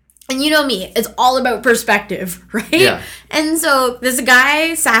 and you know me, it's all about perspective, right? Yeah. And so this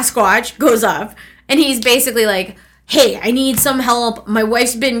guy, Sasquatch, goes up and he's basically like, hey, I need some help. My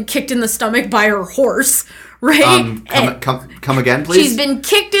wife's been kicked in the stomach by her horse. Right? Come again, please? She's been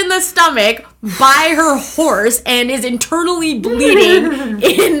kicked in the stomach by her horse and is internally bleeding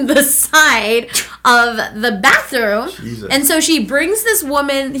in the side of the bathroom. Jesus. And so she brings this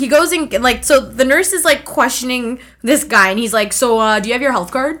woman, he goes in, like, so the nurse is, like, questioning this guy, and he's like, so, do you have your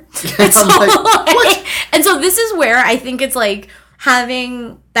health card? And so, what? And so this is where I think it's, like,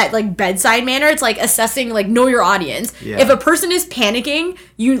 having that like bedside manner. It's like assessing, like, know your audience. Yeah. If a person is panicking,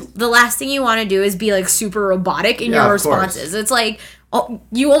 the last thing you want to do is be like super robotic in your responses. It's like,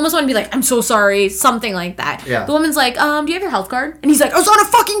 you almost want to be like, I'm so sorry, something like that. Yeah. The woman's like, do you have your health card? And he's like, I was on a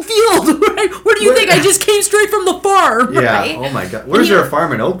fucking field. Where do you think? I just came straight from the farm. Yeah. Right? Oh my God. Where's there a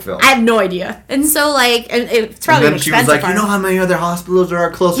farm in Oakville? I have no idea. And so like, it's probably an expensive farm. And then she was like, you know how many other hospitals are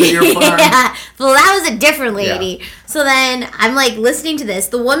closer to your farm? Yeah. Well, that was a different lady. Yeah. So then I'm like listening to this.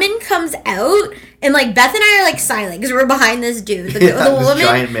 The woman comes out. And, like, Beth and I are, like, silent because we're behind this dude. The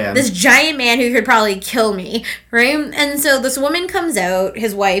woman, this giant man who could probably kill me, right? And so this woman comes out,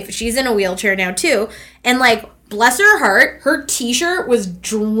 his wife, she's in a wheelchair now, too. And, like, bless her heart, her T-shirt was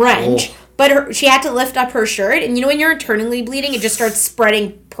drenched. But she had to lift up her shirt. And you know when you're internally bleeding, it just starts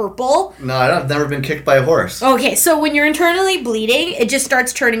spreading purple? No, I've never been kicked by a horse. Okay, so when you're internally bleeding, it just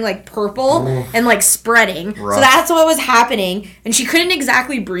starts turning, like, purple and, like, spreading. Rough. So that's what was happening. And she couldn't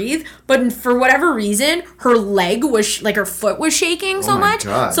exactly breathe. But for whatever reason, her leg was, like, her foot was shaking so much.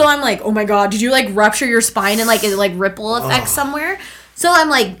 God. So I'm like, oh, my God, did you, like, rupture your spine and, like, it, like, ripple effect somewhere? So I'm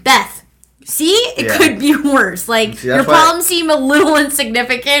like, Beth. See? It could be worse. Like, your problems seem a little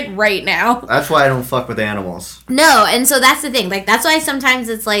insignificant right now. That's why I don't fuck with animals. No, and so that's the thing. Like, that's why sometimes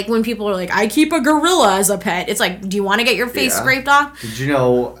it's like when people are like, I keep a gorilla as a pet. It's like, do you want to get your face scraped off? Did you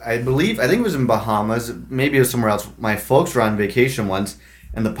know, I think it was in Bahamas. Maybe it was somewhere else. My folks were on vacation once,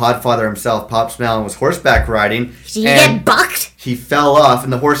 and the podfather himself, Pop Smell, was horseback riding. Did he get bucked? He fell off,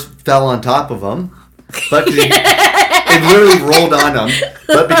 and the horse fell on top of him. But it literally rolled on him.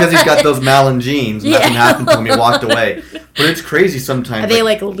 But because he's got those Malin jeans, nothing happened to him. He walked away. But it's crazy sometimes. Are they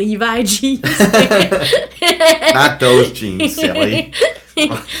like Levi jeans? Not those jeans, silly.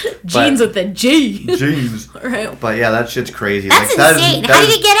 Jeans with a G. Jeans. Right. But yeah, that shit's crazy. That's like, insane. How did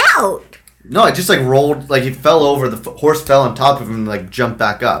he get out? No, it just like rolled, like he fell over, the horse fell on top of him and like jumped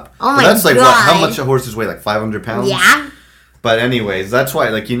back up. Oh my God. That's like what, how much a horses weigh, like 500 pounds? Yeah. But anyways, that's why,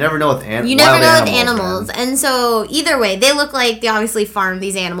 like, you never know with animals. You never know with animals. And so, either way, they look like they obviously farm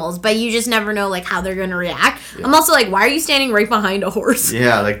these animals, but you just never know, like, how they're going to react. Yeah. I'm also like, why are you standing right behind a horse?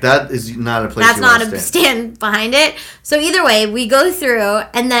 Yeah, like, that is not a place you want to stand. That's not a stand behind it. So, either way, we go through,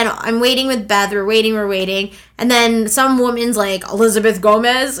 and then I'm waiting with Beth. We're waiting. And then some woman's like, Elizabeth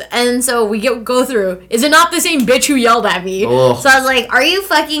Gomez. And so we go through. Is it not the same bitch who yelled at me? Oh. So I was like, are you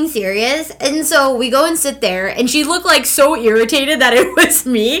fucking serious? And so we go and sit there. And she looked like so irritated that it was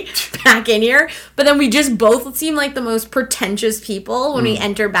me back in here. But then we just both seem like the most pretentious people when we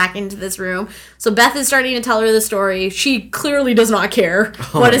enter back into this room. So Beth is starting to tell her the story. She clearly does not care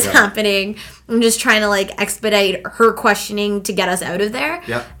what is happening. I'm just trying to, like, expedite her questioning to get us out of there.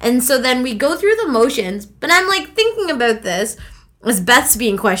 Yep. And so then we go through the motions. But I'm, like, thinking about this as Beth's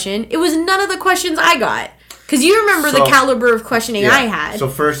being questioned. It was none of the questions I got. Because you remember the caliber of questioning I had. So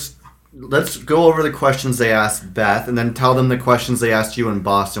first, let's go over the questions they asked Beth, and then tell them the questions they asked you in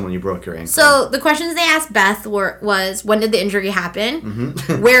Boston when you broke your ankle. So the questions they asked Beth was, when did the injury happen?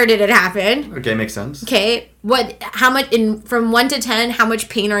 Mm-hmm. Where did it happen? Okay, makes sense. Okay, how much, from 1 to 10, how much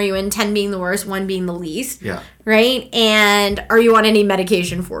pain are you in? 10 being the worst, 1 being the least. Yeah. Right? And are you on any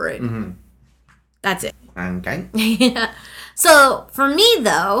medication for it? Mm-hmm. That's it. Okay. Yeah. So for me,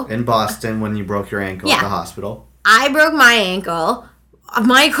 though. In Boston, when you broke your ankle at the hospital. I broke my ankle.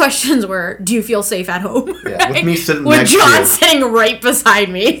 My questions were, do you feel safe at home? Yeah, with me sitting next to you. With John sitting right beside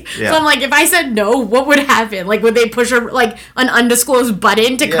me. Yeah. So I'm like, if I said no, what would happen? Like, would they push like an undisclosed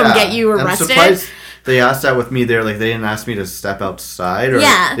button to come get you arrested? they asked that with me. They didn't ask me to step outside, or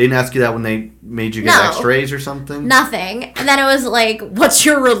Yeah. they didn't ask you that when they made you get X-rays or something. Nothing. And then it was like, "What's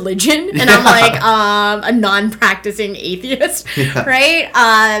your religion?" And I'm like, a non-practicing atheist, right?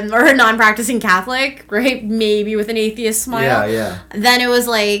 Or a non-practicing Catholic, right? Maybe with an atheist smile. Yeah. Then it was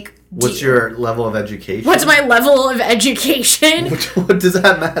like, what's your level of education? What's my level of education? What does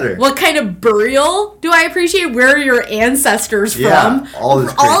that matter? What kind of burial do I appreciate? Where are your ancestors from? Yeah,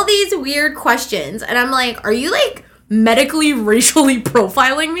 all these weird questions. And I'm like, are you like medically, racially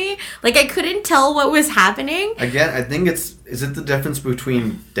profiling me? Like, I couldn't tell what was happening. Again, I think is it the difference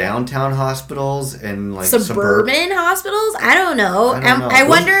between downtown hospitals and like suburban hospitals? I don't know. I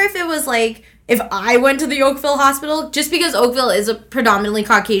wonder if it was like, if I went to the Oakville hospital, just because Oakville is a predominantly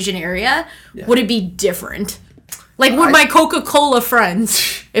Caucasian area, would it be different? Like, would my Coca-Cola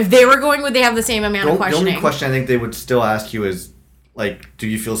friends, if they were going, would they have the same amount of questioning? The only question I think they would still ask you is, like, do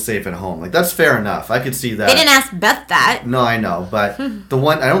you feel safe at home? Like, that's fair enough. I could see that. They didn't ask Beth that. No, I know. But the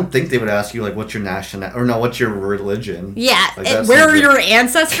one, I don't think they would ask you, like, what's your what's your religion? Yeah. Like, where are your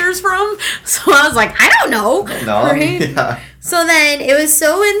ancestors from? So I was like, I don't know. No. Right? Yeah. So then it was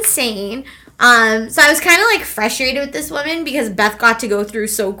so insane. So I was kind of like frustrated with this woman because Beth got to go through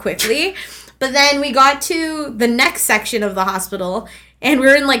so quickly. But then we got to the next section of the hospital and we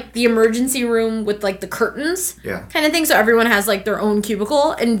were in like the emergency room with like the curtains kind of thing. So everyone has like their own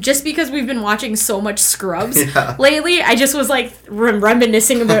cubicle. And just because we've been watching so much Scrubs lately, I just was like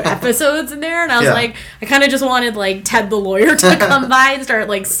reminiscing about episodes in there. And I was like, I kind of just wanted like Ted the lawyer to come by and start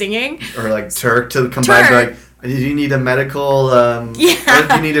like singing. Or like Turk to come by and be like, do you need a medical, do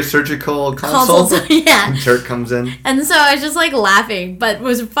you need a surgical consult? Yeah. And Turk comes in. And so I was just like laughing. But what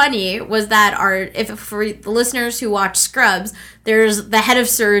was funny was that for the listeners who watch Scrubs, there's the head of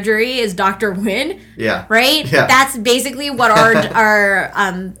surgery is Dr. Wynn. Yeah. Right? Yeah. That's basically what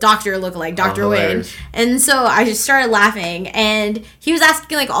our doctor looked like, Dr. Wynn. And so I just started laughing. And he was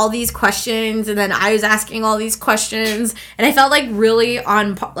asking like all these questions. And then I was asking all these questions. And I felt like really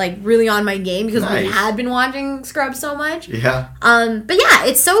on my game because we had been watching Scrubs so much. Yeah. But yeah,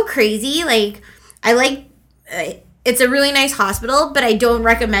 it's so crazy. Like, it's a really nice hospital, but I don't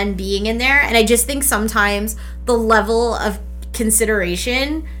recommend being in there. And I just think sometimes the level of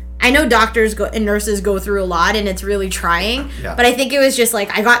consideration, I know doctors and nurses go through a lot and it's really trying, but I think it was just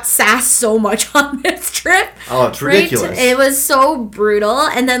like I got sassed so much on this trip. Oh, it's ridiculous. It was so brutal.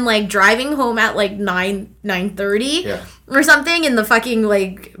 And then like driving home at like 9:30 or something in the fucking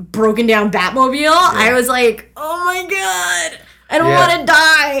like broken down Batmobile, I was like, oh my god, I don't want to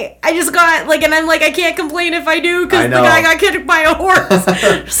die. I just got like, and I'm like, I can't complain if I do because the guy got kicked by a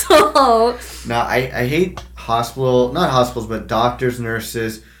horse. So no, I hate not hospitals, but doctors,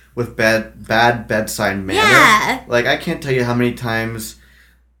 nurses with bad bedside manner. Yeah. Like, I can't tell you how many times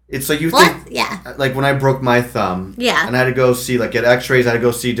it's like you think. Yeah. Like when I broke my thumb. Yeah. And I had to go see, like, get X-rays. I had to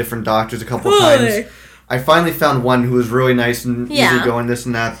go see different doctors a couple times. I finally found one who was really nice and easygoing, this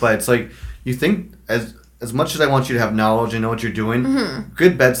and that. But it's like you think as much as I want you to have knowledge and know what you're doing,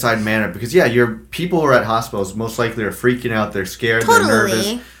 good bedside manner. Because, your people who are at hospitals most likely are freaking out. They're scared. They're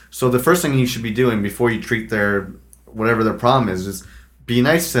nervous. So the first thing you should be doing before you treat whatever their problem is be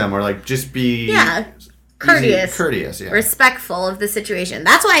nice to them or, like, just be... Courteous, respectful of the situation.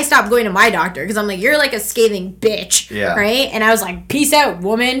 That's why I stopped going to my doctor because I'm like, you're like a scathing bitch, right? And I was like, peace out,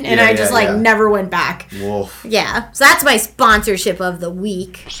 woman, and I just never went back. Wolf. Yeah, so that's my sponsorship of the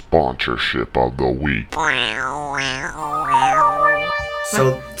week. So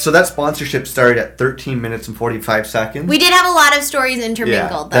that sponsorship started at 13 minutes and 45 seconds. We did have a lot of stories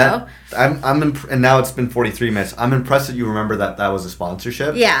intermingled, though. And now it's been 43 minutes. I'm impressed that you remember that was a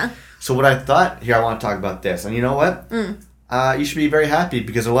sponsorship. Yeah. So what I thought, I want to talk about this. And you know what? You should be very happy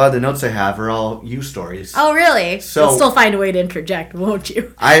because a lot of the notes I have are all you stories. Oh, really? So you'll still find a way to interject, won't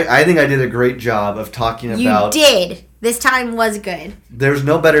you? I think I did a great job of talking about... You did. This time was good. There's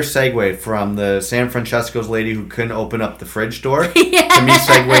no better segue from the San Francesco's lady who couldn't open up the fridge door to me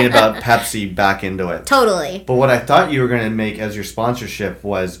segueing about Pepsi back into it. Totally. But what I thought you were going to make as your sponsorship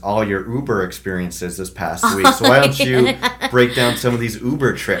was all your Uber experiences this past week. So why don't you break down some of these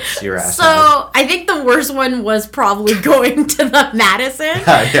Uber trips your ass had? I think the worst one was probably going to the Madison.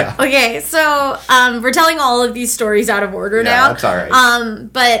 Yeah. Okay, so we're telling all of these stories out of order now. Yeah, that's all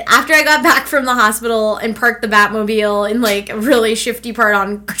right. But after I got back from the hospital and parked the Batmobile in like a really shifty part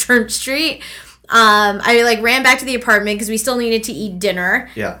on Church Street, I like ran back to the apartment because we still needed to eat dinner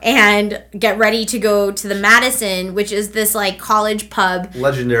and get ready to go to the Madison, which is this like college pub,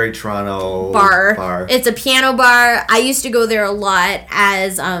 legendary Toronto bar. It's a piano bar. I used to go there a lot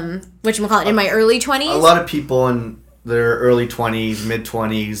as whatchamacallit, in my early 20s. A lot of people their early 20s, mid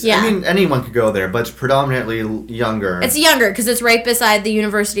 20s. Yeah. I mean, anyone could go there, but it's predominantly younger. It's younger because it's right beside the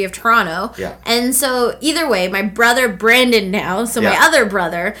University of Toronto. Yeah. And so either way, my brother Brandon now, so my other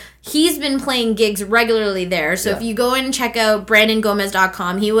brother, he's been playing gigs regularly there. So if you go and check out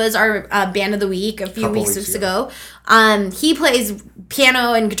BrandonGomez.com, he was our band of the week a few weeks ago. He plays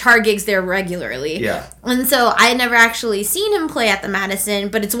piano and guitar gigs there regularly. Yeah. And so I had never actually seen him play at the Madison,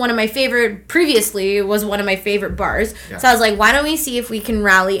 but it's one of my favorite, previously it was one of my favorite bars. Yeah. So I was like, why don't we see if we can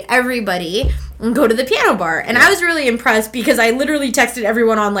rally everybody and go to the piano bar? And I was really impressed because I literally texted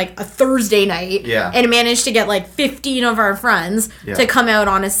everyone on like a Thursday night and managed to get like 15 of our friends to come out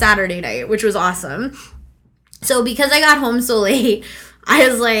on a Saturday night, which was awesome. So because I got home so late, I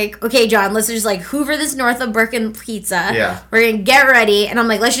was like, okay, John, let's just like hoover this North of Birkin pizza. Yeah. We're going to get ready. And I'm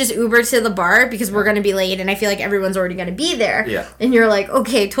like, let's just Uber to the bar because we're going to be late. And I feel like everyone's already going to be there. Yeah. And you're like,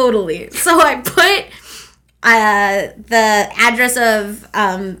 okay, totally. So I put the address of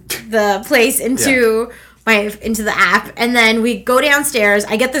the place into the app, and then we go downstairs.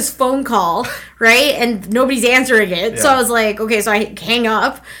 I get this phone call, right, and nobody's answering it. So I was like, okay, so I hang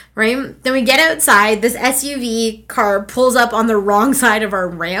up, right? Then we get outside. This SUV car pulls up on the wrong side of our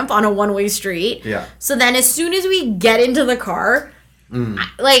ramp on a one-way street. Yeah. So then as soon as we get into the car,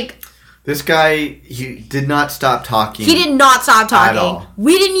 this guy, he did not stop talking. He did not stop talking. At all.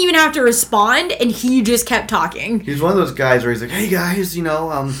 We didn't even have to respond, and he just kept talking. He's one of those guys where he's like, hey guys,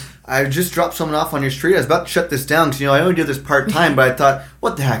 I just dropped someone off on your street. I was about to shut this down because, I only do this part-time, but I thought,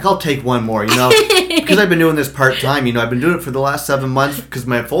 what the heck, I'll take one more, Because I've been doing this part-time, I've been doing it for the last 7 months because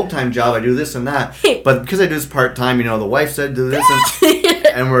my full-time job, I do this and that. But because I do this part-time, the wife said do this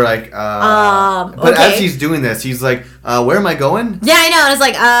and we're like, But as he's doing this, he's like, where am I going? Yeah, I know. And it's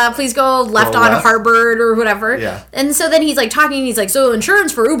like, please go left on Harvard or whatever. Yeah. And so then he's like talking, he's like, so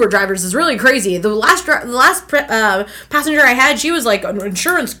insurance for Uber drivers is really crazy. The last passenger I had, she was like an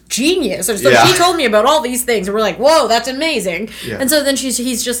insurance genius. So she told me about all these things. And we're like, whoa, that's amazing. Yeah. And so then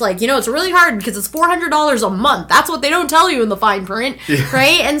he's just like, it's really hard because it's $400 a month. That's what they don't tell you in the fine print. Yeah.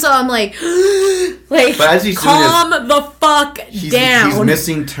 Right? And so I'm like, but as he's calm the fuck down. He's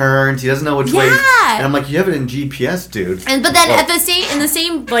missing turns. He doesn't know which way. And I'm like, you have it in GPS, dude. But then in the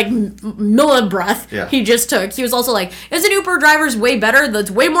same like middle breath he just took, he was also like, isn't Uber drivers way better? That's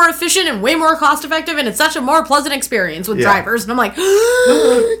way more efficient and way more cost effective, and it's such a more pleasant experience with drivers. And I'm like,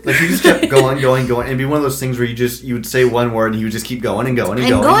 like he just kept going. And it'd be one of those things where you would say one word and he would just keep going and going.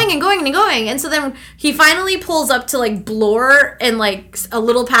 And so then he finally pulls up to like Bloor and like a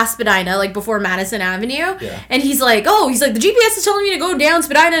little past Spadina, like before Madison Avenue. Yeah. And he's like, the GPS is telling me to go down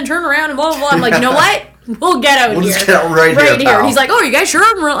Spadina and turn around and blah, blah, blah. I'm like, you know what? We'll get out here. Just get out right here. And he's like, oh, you guys sure?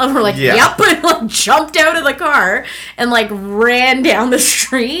 And we're like, yep. And like jumped out of the car and like ran down the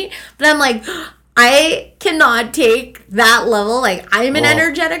street. But I'm like, I cannot take that level. Like, I'm an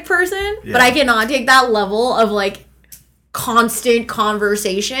energetic person, but I cannot take that level of like constant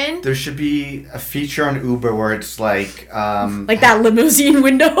conversation. There should be a feature on Uber where it's like that limousine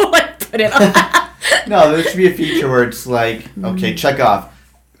window. Like, put it on. No, there should be a feature where it's like, okay, check off.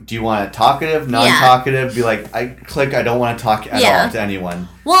 Do you want a talkative, non-talkative? Be like, I don't want to talk at all to anyone.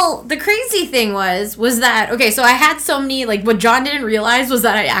 Well, the crazy thing was that, okay, so I had so many, like, what John didn't realize was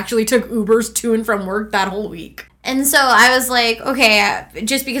that I actually took Ubers to and from work that whole week. And so I was like, okay,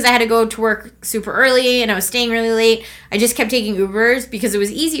 just because I had to go to work super early and I was staying really late, I just kept taking Ubers because it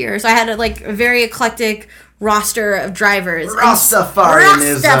was easier. So I had a very eclectic roster of drivers.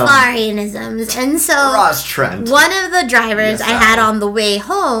 Rastafarianisms. And so Ross Trent. One of the drivers I had on the way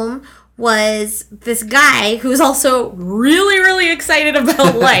home was this guy who's also really, really excited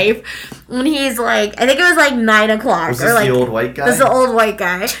about life. And he's like, I think it was like 9 o'clock. Was this the old white guy? This is the old white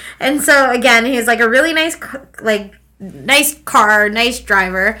guy. And so again, he's like a really nice car, nice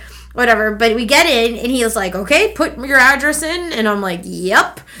driver, whatever. But we get in and he was like, okay, put your address in. And I'm like,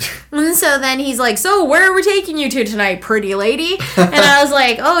 yep. And so then he's like, so where are we taking you to tonight, pretty lady? And I was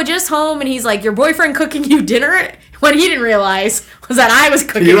like, oh, just home. And he's like, your boyfriend cooking you dinner? What he didn't realize was that I was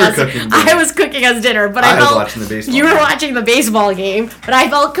cooking us dinner. But I felt watching the baseball you were watching the baseball game, but I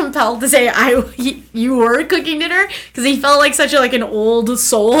felt compelled to say you were cooking dinner because he felt like such an old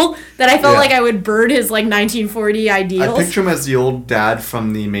soul that I felt like I would burn his 1940 ideals. I picture him as the old dad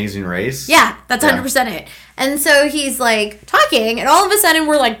from The Amazing Race. Yeah, that's 100% it. And so he's talking, and all of a sudden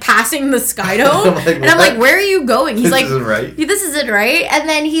we're passing the Sky Dome, and I'm like, where are you going? He's this isn't right. This isn't right. And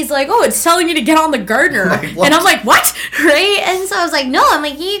then he's like, oh, it's telling me to get on the Gardner. And I'm like, what? Right? And so I was like, no. I'm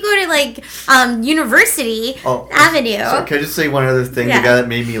like, you go to University Avenue. So can I just say one other thing? The guy that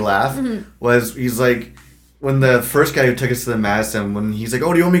made me laugh was he's like, when the first guy who took us to the Madison, when he's like,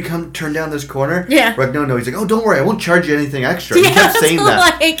 "Oh, do you want me to come turn down this corner?" Yeah. We're like, no. He's like, "Oh, don't worry, I won't charge you anything extra." He kept saying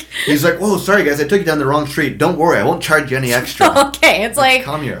that. He's like, "Whoa, sorry guys, I took you down the wrong street. Don't worry, I won't charge you any extra." Okay, it's like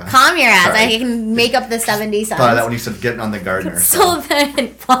calm your ass. Calm your ass. Sorry. I can make up the 70 cents. Thought of that when he said getting on the Gardner. So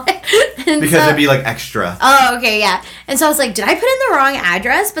then what? Because it'd be like extra. Oh, okay, yeah. And so I was like, did I put in the wrong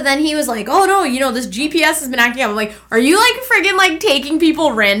address? But then he was like, oh no, this GPS has been acting up. I'm like, are you like friggin' like taking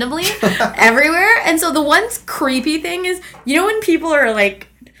people randomly everywhere? And so the one creepy thing is, when people are like,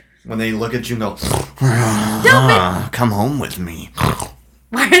 when they look at you and go, come home with me.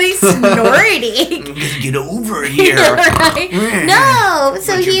 Why are they snorting? Get over here. Right? No.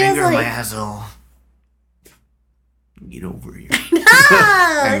 So put he your was finger in like, my asshole. Get over here.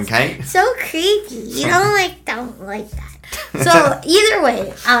 No. Okay. So creepy. You don't like that. So either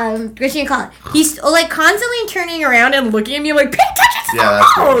way, Christian called. He's like constantly turning around and looking at me like, pay attention to the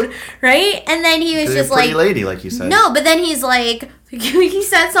road, right? And then he was just like, lady, like you said. No, but then he's like, he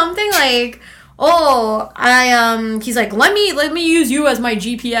said something like, "Oh, he's like, let me use you as my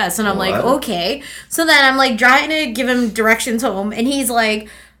GPS," and I'm like, okay. So then I'm like trying to give him directions home, and he's like,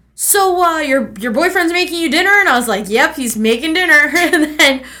 "So your boyfriend's making you dinner?" And I was like, "Yep, he's making dinner." And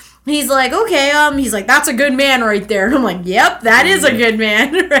then he's like, "Okay, he's like, that's a good man right there." And I'm like, "Yep, that is a good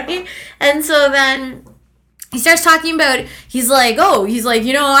man," right? And so then he starts talking about, he's like, he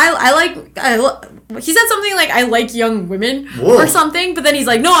said something like, "I like young women," or something, but then he's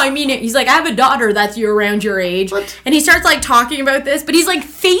like, "No, I mean it." He's like, "I have a daughter that's around your age." What? And he starts like talking about this, but he's like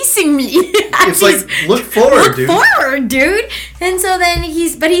facing me. It's like, look forward, dude. And so then he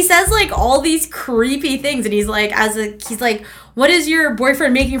says like all these creepy things, and he's like, "What is your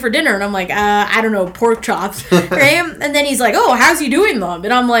boyfriend making for dinner?" And I'm like, I don't know, pork chops, right? And then he's like, "Oh, how's he doing them?"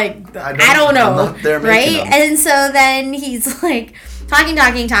 And I'm like, I don't know, I'm not there right? them. And so then he's like talking.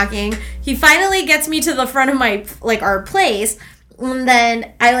 He finally gets me to the front of our place. And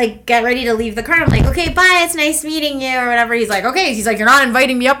then I like get ready to leave the car. I'm like, "Okay, bye. It's nice meeting you," or whatever. He's like, "Okay." He's like, "You're not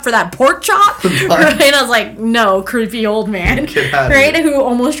inviting me up for that pork chop?" Right? And I was like, "No, creepy old man," right? Who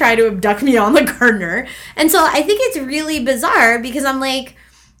almost tried to abduct me on the Gardner. And so I think it's really bizarre because I'm like,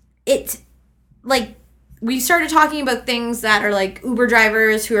 it's like we started talking about things that are like Uber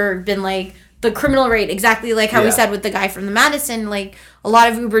drivers who have been like the criminal rate, exactly like how we said with the guy from the Madison. Like a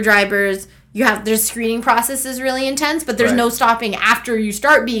lot of Uber drivers, their screening process is really intense, but there's no stopping after you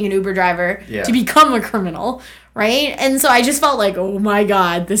start being an Uber driver to become a criminal, right? And so I just felt like, oh my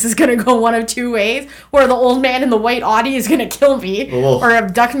God, this is going to go one of two ways, where the old man in the white Audi is going to kill me or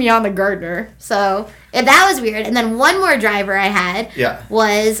abduct me on the Gardner. So that was weird. And then one more driver I had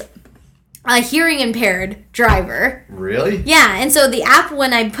was a hearing impaired driver. Really? Yeah, and so the app,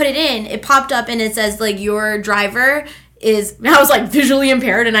 when I put it in, it popped up and it says like, your driver is, I was like, visually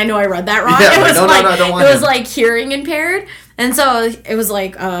impaired, and I know I read that wrong. Yeah, it was I don't want it was like hearing impaired, and so it was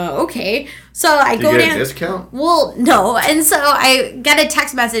like, okay. So I go down. Did you get a discount? Well, no, and so I get a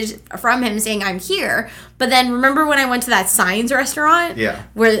text message from him saying I'm here. But then remember when I went to that Signs restaurant? Yeah.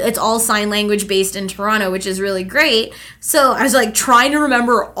 Where it's all sign language based in Toronto, which is really great. So I was like trying to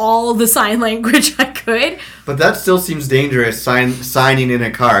remember all the sign language I could. But that still seems dangerous, signing in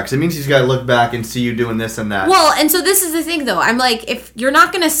a car, because it means he's got to look back and see you doing this and that. Well, and so this is the thing, though. I'm like, if you're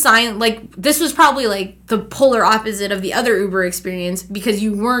not going to sign, like, this was probably, like, the polar opposite of the other Uber experience, because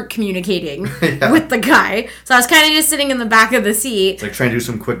you weren't communicating with the guy. So I was kind of just sitting in the back of the seat. It's like trying to do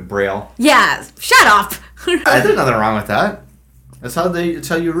some quick braille. Yeah, shut up. There's nothing wrong with that. It's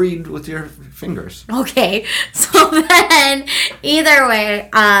how you read with your fingers. Okay. So then, either way,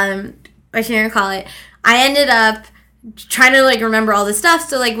 what should I call it? I ended up trying to, like, remember all this stuff.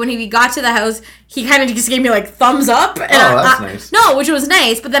 So, like, when we got to the house, he kind of just gave me, like, thumbs up. And that's nice. No, which was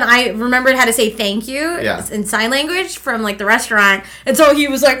nice. But then I remembered how to say thank you in sign language from, like, the restaurant. And so he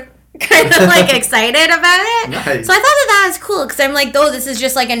was, like, kind of, like, excited about it. Nice. So I thought that was cool. Because I'm like, this is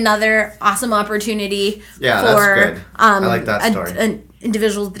just, like, another awesome opportunity for... that's good. I like that story.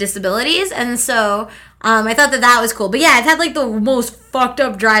 Individuals with disabilities. And so I thought that was cool. But, yeah, I've had, like, the most fucked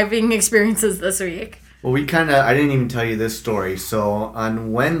up driving experiences this week. Well, I didn't even tell you this story. So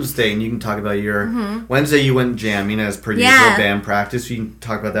on Wednesday, and you can talk about Wednesday you went jamming as per usual, band practice. You can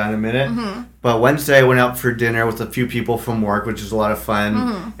talk about that in a minute. Mm-hmm. But Wednesday I went out for dinner with a few people from work, which is a lot of fun.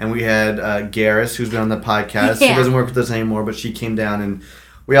 Mm-hmm. And we had Garris, who's been on the podcast. She doesn't work with us anymore, but she came down and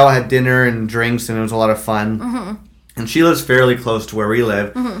we all had dinner and drinks, and it was a lot of fun. Mm-hmm. And she lives fairly close to where we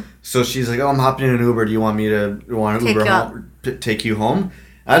live. Mm-hmm. So she's like, "Oh, I'm hopping in an Uber. Do you want an Uber home, take you home?"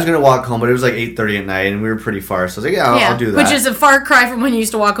 I was going to walk home, but it was like 8:30 at night, and we were pretty far. So I was like, I'll do that. Which is a far cry from when you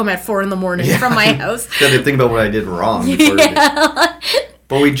used to walk home at 4 a.m. from my house. Got to think about what I did wrong.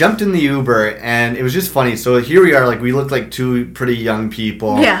 But we jumped in the Uber, and it was just funny. So here we are, like, we looked like two pretty young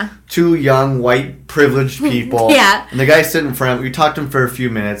people. Yeah. Two young, white, privileged people. Yeah. And the guy sitting in front, we talked to him for a few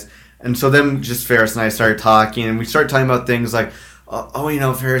minutes. And so then just Ferris and I started talking, and we started talking about things like,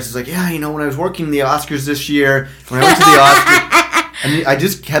 Ferris is like, yeah, when I was working the Oscars this year, when I went to the Oscars... And I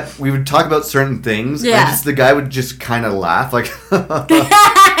just we would talk about certain things, and the guy would just kind of laugh, like...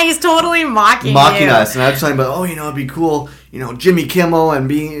 He's totally mocking us. And I was talking about, it'd be cool, Jimmy Kimmel and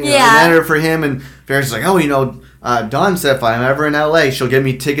being an editor for him. And Ferris is like, Dawn said if I'm ever in LA, she'll get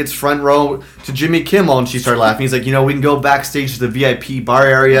me tickets front row to Jimmy Kimmel. And she started laughing. He's like, we can go backstage to the VIP bar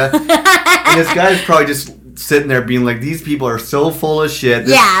area. And this guy's probably just sitting there being like, these people are so full of shit.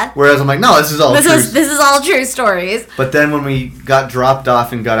 Whereas I'm like, no, this is all true. This is all true stories. But then when we got dropped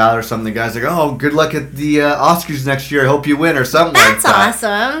off and got out or something, the guy's like, oh, good luck at the Oscars next year. I hope you win or something like that. That's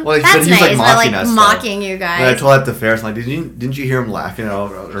awesome. Well, that's nice. Like mocking us. Mocking you guys. And I told that to Ferris. I'm like, didn't you hear him laughing at our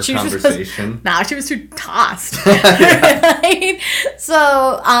conversation? She was too tossed.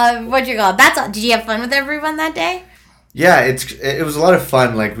 So, what'd you call it? Did you have fun with everyone that day? Yeah, it was a lot of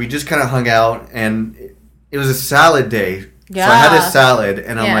fun. Like, we just kind of hung out, and it was a salad day. Yeah. So I had a salad,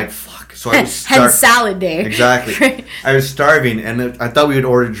 and I'm like, fuck. So I was Hence salad day. Exactly. I was starving, and I thought we would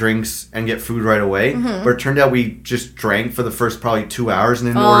order drinks and get food right away. Mm-hmm. But it turned out we just drank for the first probably 2 hours and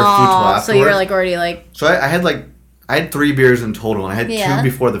then ordered food till afterwards. So you were like already like... So I had 3 beers in total, and I had 2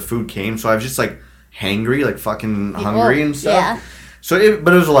 before the food came. So I was just like hangry, like fucking hungry and stuff. Yeah.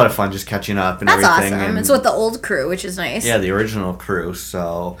 But it was a lot of fun just catching up and everything. That's awesome. It's with the old crew, which is nice. Yeah, the original crew.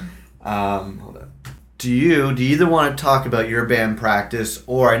 So, hold on. Do you either want to talk about your band practice,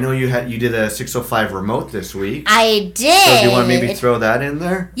 or I know you did a 605 remote this week. I did. So do you want to maybe throw that in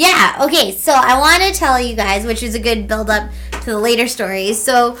there? Yeah. Okay. So I want to tell you guys, which is a good build up to the later stories.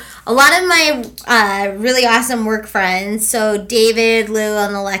 So a lot of my really awesome work friends, so David, Lou,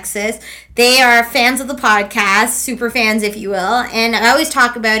 and Alexis, they are fans of the podcast, super fans, if you will, and I always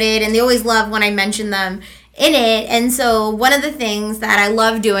talk about it, and they always love when I mention them in it. And so one of the things that I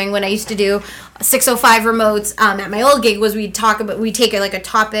love doing when I used to do 605 remotes at my old gig was we'd take a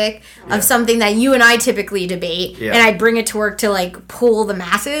topic of something that you and I typically debate, and I'd bring it to work to like pull the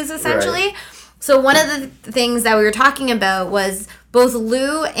masses essentially. Right. So one of the things that we were talking about was both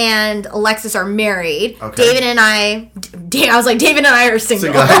Lou and Alexis are married. Okay. David and I are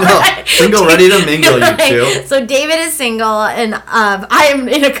single. Single, ready to mingle, you two. So David is single, and I am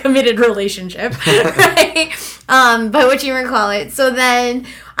in a committed relationship. Right? But what you call it. So then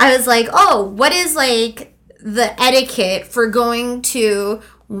I was like, oh, what is like the etiquette for going to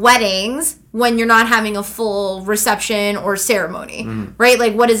weddings when you're not having a full reception or ceremony, right?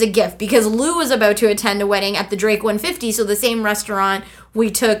 Like, what is a gift? Because Lou was about to attend a wedding at the Drake 150, so the same restaurant we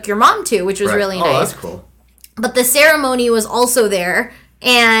took your mom to, which was really nice. Oh, that's cool. But the ceremony was also there,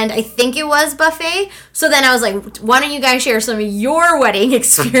 and I think it was buffet. So then I was like, why don't you guys share some of your wedding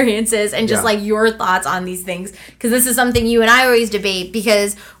experiences and just like your thoughts on these things? Because this is something you and I always debate,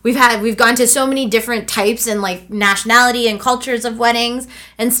 because we've gone to so many different types and like nationality and cultures of weddings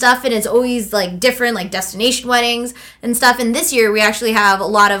and stuff, and it's always like different, like destination weddings and stuff. And this year we actually have a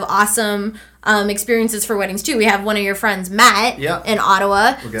lot of awesome experiences for weddings too. We have one of your friends, Matt, in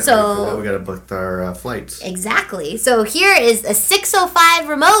Ottawa. We got to book our flights. Exactly. So here is a 605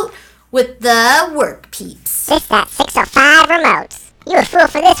 remote with the work peeps. This that 605 remote. You a fool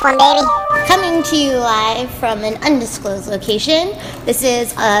for this one, baby. Coming to you live from an undisclosed location. This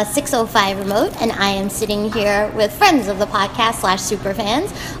is a 605 remote, and I am sitting here with friends of the podcast /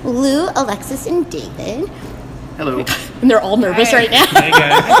 superfans, Lou, Alexis, and David. Hello. And they're all nervous right now. Hey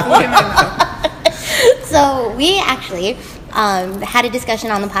guys. So we actually had a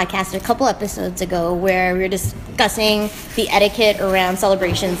discussion on the podcast a couple episodes ago where we were discussing the etiquette around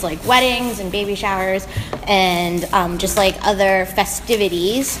celebrations like weddings and baby showers and just like other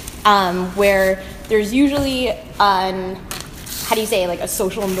festivities where there's usually a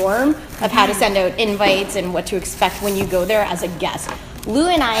social norm of how to send out invites and what to expect when you go there as a guest. Lou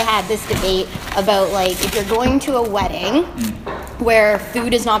and I had this debate about, like, if you're going to a wedding where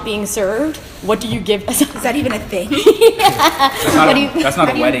food is not being served, what do you give? Is that even a thing? That's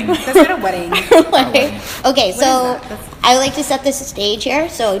not a wedding. That's not a wedding. Okay, so I would like to set this stage here.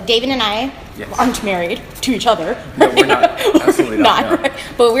 So David and I aren't married to each other. No, we're not. Absolutely not. Right?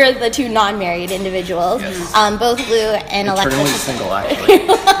 But we're the two non-married individuals. Yes. Both Lou and Alexis. Eternally single,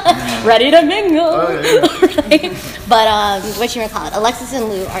 actually. Ready to mingle. Oh, yeah. Right? But what you call it? Alexis and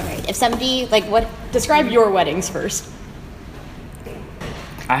Lou are married. If somebody describe your weddings first.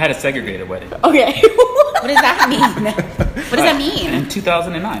 I had a segregated wedding. Okay. What does that mean? What does that mean? In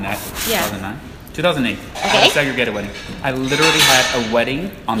 2009. 2009. 2008. I had a segregated wedding. I literally had a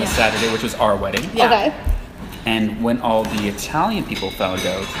wedding on the Saturday, which was our wedding. Yeah. Okay. And when all the Italian people found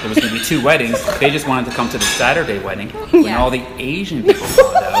out there was going to be 2 weddings, they just wanted to come to the Saturday wedding. When all the Asian people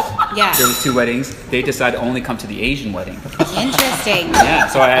found out there was 2 weddings, they decided to only come to the Asian wedding. Interesting. Yeah,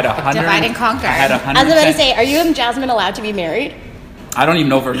 so I had 100. Divide and conquer. I had 100. I was about to say, are you and Jasmine allowed to be married? I don't even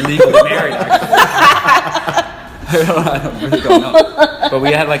know if we're legally married, actually. I really don't know. But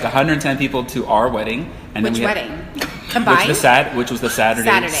we had like 110 people to our wedding. And Which then we wedding? Combined? Which was the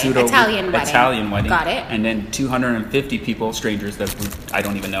Saturday. Pseudo Italian wedding. Got it. And then 250 people, strangers that I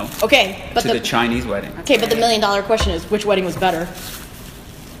don't even know. Okay. But the Chinese wedding. Okay, but the $1 million question is, which wedding was better?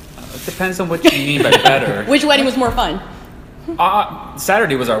 It depends on what you mean by better. Which wedding was more fun?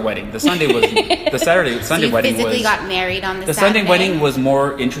 Saturday was our wedding. The Sunday was Sunday wedding was. Physically got married on the Saturday. Sunday wedding was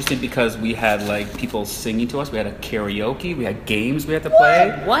more interesting because we had like people singing to us. We had a karaoke. We had games we had to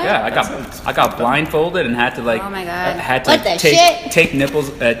play. What? Yeah, I got blindfolded and had to like. Oh my God. Had to What the take shit? take nipples.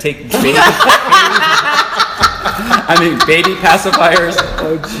 Take baby. Baby pacifiers.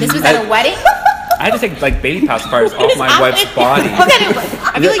 This was at a wedding? I had to take like baby pacifiers off my wife's body.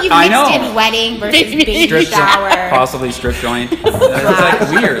 I feel like you mixed in wedding versus baby Strip shower. Possibly strip joint. It was like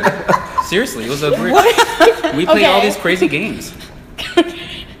weird. Seriously, it was a weird. We played all these crazy games.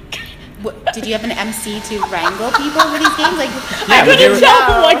 Did you have an MC to wrangle people with these games? Like, Yeah, I couldn't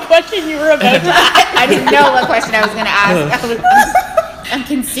tell what question you were about to ask. I didn't know what question I was going to ask. I'm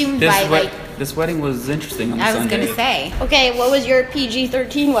consumed by this wedding was interesting on the I was Sunday. going to say. Okay, what was your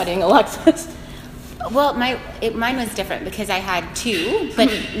PG-13 wedding, Alexis? Well, mine was different because I had 2, but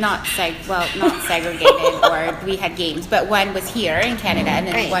not segregated, or we had games. But one was here in Canada, and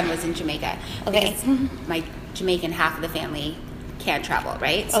then one was in Jamaica. Okay. Because my Jamaican half of the family can't travel,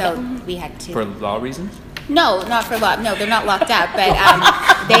 right? So we had to. For law reasons? No, not for law. No, they're not locked up, but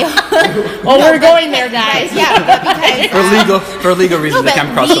they. We're going there, guys. Yeah, but because For legal reasons, they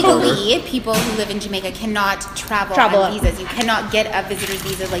can't cross the border. legally, people who live in Jamaica cannot travel on visas. You cannot get a visitor's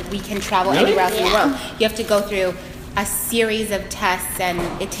visa like we can travel anywhere else in the world. You have to go through a series of tests, and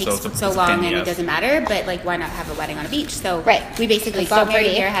it takes so long, and it doesn't matter. But like, why not have a wedding on a beach? So we basically got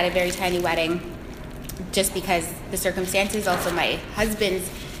married here, had a very tiny wedding, just because the circumstances. Also, my husband's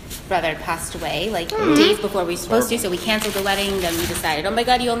brother passed away like days before we were supposed to, so we canceled the wedding. Then we decided, oh my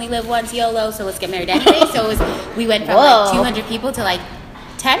God, you only live once, YOLO, so let's get married anyway. So we went from like 200 people to like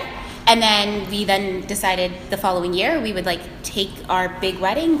 10, and then we decided the following year we would like take our big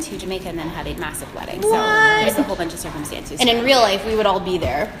wedding to Jamaica and then have a massive wedding. So there's a whole bunch of circumstances. And in real life, we would all be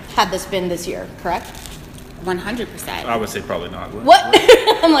there had this been this year, correct? 100%. I would say probably not. What?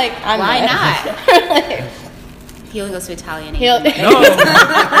 I'm like, Why not? He only goes to Italian. No.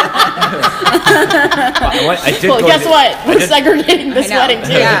 I did Well, guess what? We're segregating this wedding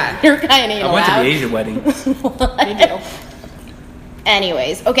too. Yeah. You're kind of ain't I went to allowed. the Asian wedding.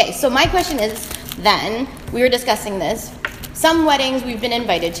 Anyways, okay, so my question is then, we were discussing this. Some weddings we've been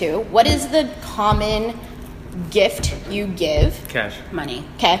invited to. What is the common gift you give? Cash. Money.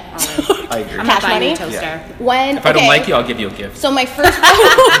 Okay. I agree. I'm Cash not buying you a money? toaster. When If I don't like you, I'll give you a gift. So my first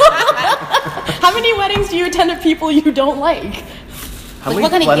How many weddings do you attend of people you don't like?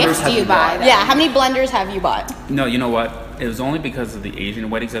 What kind of gifts do you buy? then? Yeah, how many blenders have you bought? No, you know what? It was only because of the Asian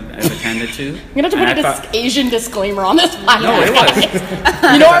weddings I've attended to. You're gonna have to put an Asian disclaimer on this podcast. No, it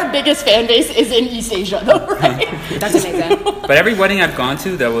was. You know our biggest fan base is in East Asia though, right? That's amazing. But every wedding I've gone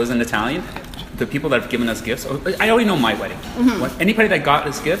to that was an Italian, the people that have given us gifts, I already know my wedding. Anybody that got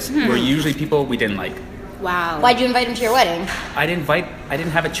us gifts were usually people we didn't like. Wow. Why'd you invite him to your wedding? I didn't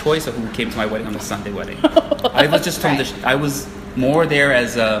have a choice of who came to my wedding on the Sunday wedding. I was just told I was more there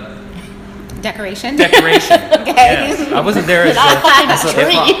as a Decoration? decoration. Yes. I wasn't there as a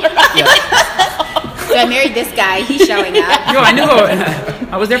tree. So I married this guy. He's showing up. Yo, I knew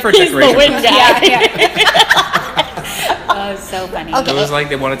I was there for a He's the decoration. win guy. Oh, so funny. It was like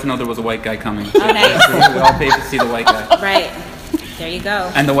they wanted to know there was a white guy coming. Oh, nice. We all paid to see the white guy. Right. There you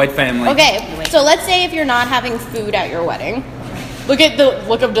go. And the white family. Okay, so let's say if you're not having food at your wedding. Look at the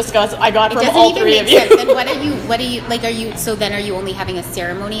look of disgust I got It from doesn't all even three make of you. sense. Then what are you like? So then are you only having a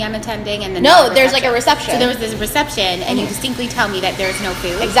ceremony I'm attending and then No, not there's like a reception. So there was this reception, and you distinctly tell me that there's no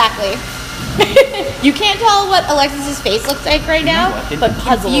food. Exactly. You can't tell what Alexis's face looks like right now, but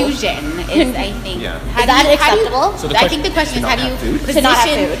puzzle. Confusion is, I think. Yeah. Is that acceptable? So the I question- think the question is how do you To not have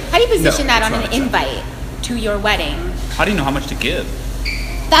position food. how do you position No, that it's on not an invite to your wedding? How do you know how much to give?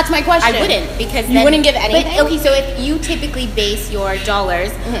 That's my question. I wouldn't, because You then, wouldn't give anything? But, okay, so if you typically base your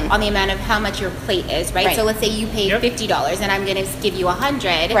dollars on the amount of how much your plate is, right? Right. So let's say you pay $50 and I'm going to give you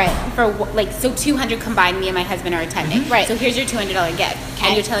 $100. Right. For like, so 200 combined, me and my husband are attending. Right. So here's your $200 gift,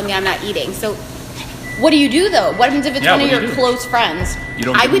 and you're telling me I'm not eating. So What do you do though? What happens if it's one of your close friends?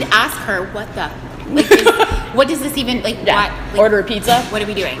 I would ask her what the. What does this even like? Yeah. What like, order a pizza? What are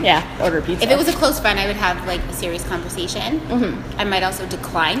we doing? Yeah, order a pizza. If it was a close friend, I would have like a serious conversation. Mm-hmm. I might also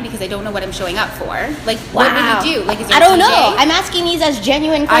decline because I don't know what I'm showing up for. Like, what would you do? Like, is there I don't know. I'm asking these as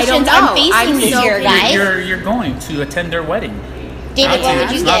genuine questions. I'm facing this year, guys. You're going to attend their wedding. David, what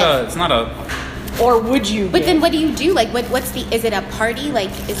would you give? It's not a. Or would you? But then, what do you do? Like, what's the? Is it a party?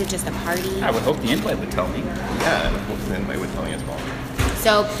 Like, is it just a party? I would hope the invite would tell me. Yeah, I would hope the invite would tell me as well.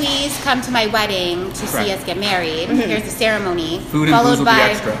 So please come to my wedding to see us get married. Mm-hmm. Here's the ceremony. Food and booze will be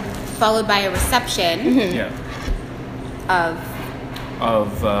extra. Followed by a reception. Mm-hmm. Yeah.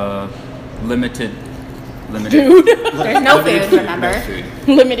 Of limited. Food. There's no food. Remember. No food.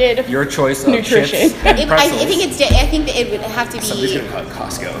 Limited. Your choice of nutrition. Chips and pretzels. I think that it would have to be. Somebody's gonna call it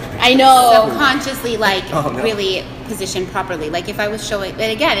Costco. I know. Subconsciously, really positioned properly. Like if I was showing,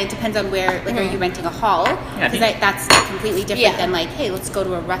 and again, it depends on where. Like, are you renting a hall? Because that's completely different than like, hey, let's go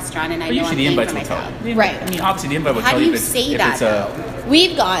to a restaurant and I know I'm paying for myself. Right. I mean, obviously the invite would How tell do you you if say it's that?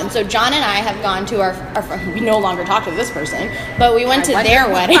 We've gone. So John and I have gone to our we no longer talk to this person, but we went to their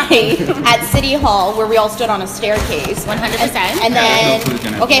wedding at City Hall where we all stood on a staircase. 100%. And then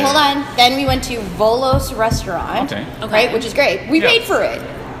hold on. Then we went to Volos Restaurant. Okay. Right, which is great. We paid for it.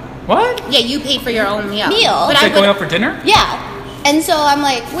 What? Yeah, you paid for your own meal. But I going out for dinner? Yeah. And so I'm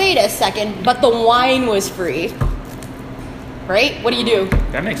like, wait a second, but the wine was free. Right? What do you do?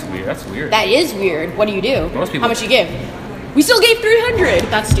 That's weird. That is weird. What do you do? Most people. How much you give? We still gave $300.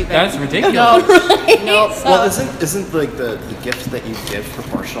 That's stupid. That's ridiculous. No. Well, isn't like the gift that you give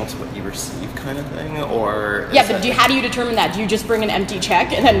proportional to what you receive, kind of thing, or? Yeah, but how do you determine that? Do you just bring an empty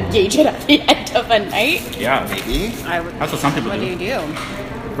check and then gauge it at the end of a night? Yeah, maybe. That's what some people do. What do you do?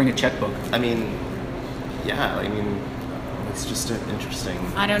 Bring a checkbook. I mean, yeah. It's just interesting.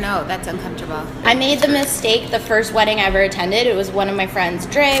 I don't know. That's uncomfortable. I made the mistake the first wedding I ever attended. It was one of my friends,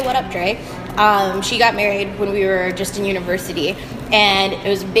 Dre. What up, Dre? She got married when we were just in university, and it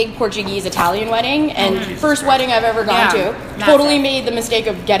was a big Portuguese-Italian wedding, and first wedding I've ever gone to. Totally made the mistake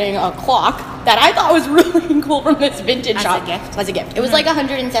of getting a clock that I thought was really cool from this vintage shop. As a gift. It was like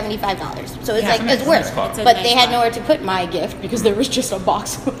 $175, so it was it's worth. But they had nowhere to put my gift because there was just a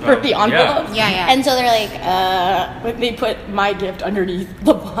box for the envelope. Yeah. And so they're like, they put my gift underneath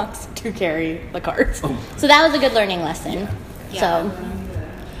the box to carry the cards. So that was a good learning lesson. Yeah. So.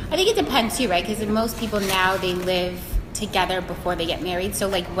 I think it depends too, right? Because most people now, they live together before they get married. So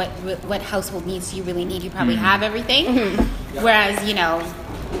like what household needs do you really need? You probably have everything. Mm-hmm. Whereas,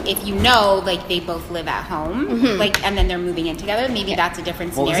 if like they both live at home, like, and then they're moving in together, maybe that's a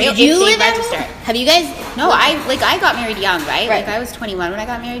different scenario. Did you live register? Have you guys? No, I got married young, right? Like I was 21 when I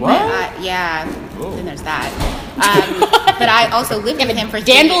got married. What? Yeah. Then there's that. But I also lived with him for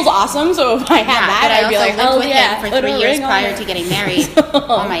 3 Danville's awesome, so if I had that, I'd be like, lived with him for 3 years prior to getting married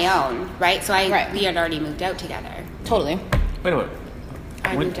on my own, right? So we had already moved out together. Totally. Wait.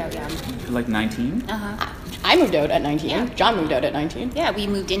 I moved out young. Like 19? I moved out at 19. Yeah. John moved out at 19. Yeah, we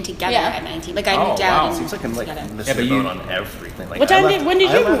moved in together at 19. Like I moved out. It seems like I'm missing out on everything. Like, when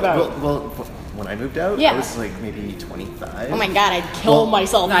did you move out? Well, when I moved out, I was like maybe 25. Oh my god, I'd kill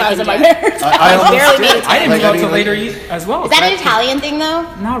myself if I was at my parents' house. I didn't move out till later as well. Is that an Italian thing though?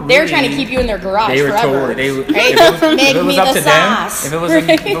 Not really. They were trying to keep you in their garage forever. If it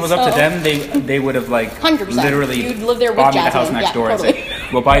was up to them, they would have like 100%. literally You'd live there with bought me the Jasmine. house next door Totally. and say,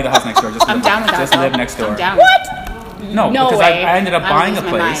 we'll buy you the house next door. I'm down with that. Just live next door. I'm down. What? No, because way. I ended up buying a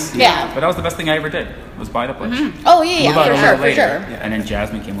losing my place. mind. Yeah. But that was the best thing I ever did, was buy the place. Mm-hmm. Oh yeah, for sure. And then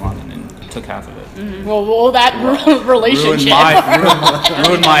Jasmine came along and then took half of it. Mm-hmm. Well, that relationship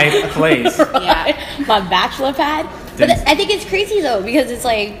ruined my place. Yeah. My bachelor pad. But I think it's crazy though, because it's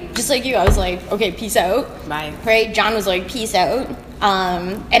like, just like you, I was like, okay, peace out. Bye. Right? John was like, peace out.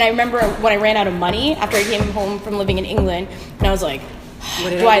 And I remember when I ran out of money after I came home from living in England, and I was like,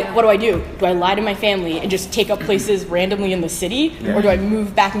 what do I do? Do I lie to my family and just take up places randomly in the city? Yeah. Or do I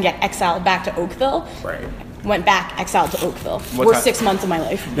move back and get exiled back to Oakville? Right. Went back, exiled to Oakville. Worst 6 months of my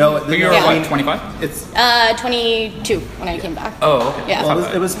life. No, but you're what, 25? It's 22 when I came back. Oh, okay. Yeah. Well,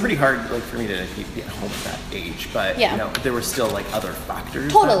 it was pretty hard, like, for me to be at home at that age, but there were still like other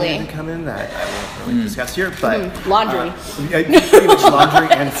factors that needed to come in that I won't really discuss here. But laundry, pretty much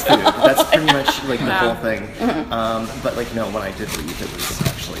laundry and food. That's pretty much like the whole thing. But like when I did leave, it was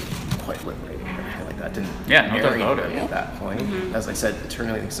actually quite liberating. That didn't marry anybody at that point. As I said,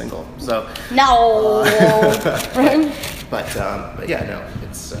 eternally single. So no. But yeah, no.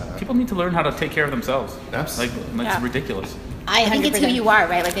 It's people need to learn how to take care of themselves. Absolutely. It's ridiculous. I think it's who you are,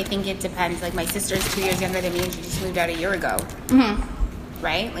 right? Like I think it depends. Like my sister's 2 years younger than me, and she just moved out a year ago.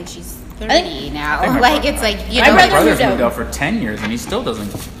 Right? Like she's 30 now. Like, it's like, you know. My brother's moved out for 10 years and he still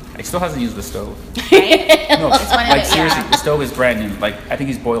hasn't used the stove. Right? No, like seriously, the stove is brand new. Like, I think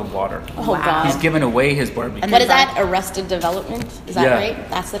he's boiled water. Oh, God. He's given away his barbecue. And what is that? Arrested development? Is that right?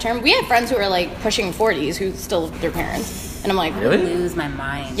 That's the term. We have friends who are like pushing 40s who still live with their parents. And I'm like, really? I lose my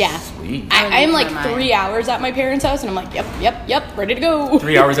mind. Yeah. Sweet. I'm like 3 hours at my parents' house, and I'm like, yep, ready to go.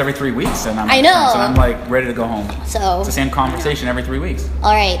 3 hours every 3 weeks, and I know. So I'm like ready to go home. So it's the same conversation every 3 weeks.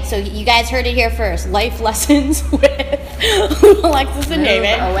 All right, so you guys heard it here first. Life lessons with Alexis and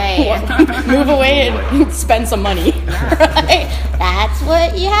David. Move away and spend some money. Right? That's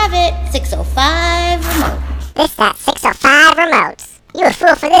what you have it. 605 remote. This that 605 remotes. You a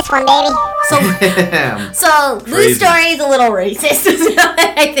fool for this one, baby. So Lou's story is a little racist.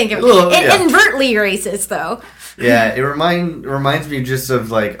 I think overtly racist, though. Yeah, it reminds me just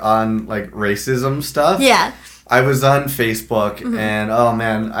of like on like racism stuff. Yeah. I was on Facebook and oh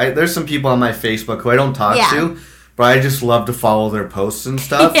man, there's some people on my Facebook who I don't talk to, but I just love to follow their posts and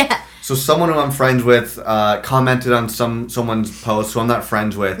stuff. Yeah. So someone who I'm friends with commented on someone's post who I'm not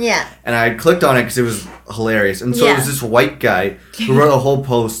friends with. Yeah. And I clicked on it because it was hilarious. And so it was this white guy who wrote a whole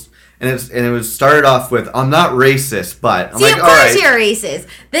post. And it was started off with, I'm not racist, but... I'm See, like, of course you're racist.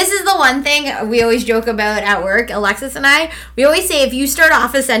 This is the one thing we always joke about at work, Alexis and I. We always say if you start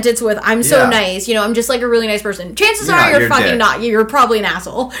off a sentence with, I'm so nice, I'm just like a really nice person, chances are you're fucking not. You're probably an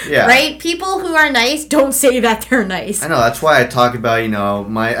asshole. Yeah. Right? People who are nice don't say that they're nice. I know. That's why I talk about,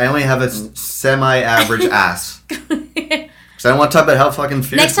 I only have a semi-average ass. So I don't want to talk about how fucking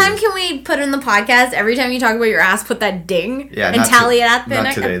fierce. Next time, can we put in the podcast, every time you talk about your ass, put that ding and tally it at the end?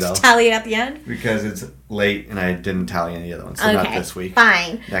 Not today, though. Tally it at the end? Because it's late and I didn't tally any other ones. So not this week.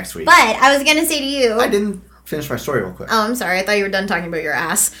 Fine. Next week. But I was going to say to you... I didn't finish my story real quick. Oh, I'm sorry. I thought you were done talking about your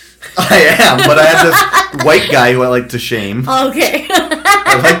ass. I am, but I have this white guy who I like to shame. Okay.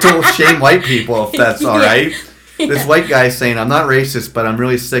 I like to shame white people, if that's all right. This white guy saying, I'm not racist, but I'm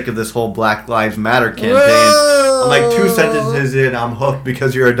really sick of this whole Black Lives Matter campaign. Whoa. I'm like 2 sentences in, I'm hooked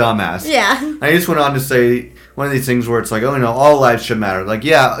because you're a dumbass. Yeah. I just went on to say one of these things where it's like, all lives should matter. Like,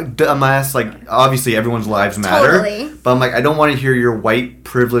 yeah, dumbass, like, obviously everyone's lives matter. Totally. But I'm like, I don't want to hear your white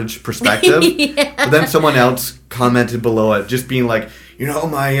privileged perspective. Yeah. But then someone else commented below it, just being like,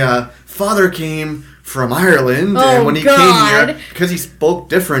 my father came from Ireland, and when he came here, because he spoke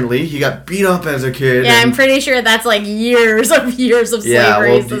differently, he got beat up as a kid. Yeah, I'm pretty sure that's like years of slavery. Yeah,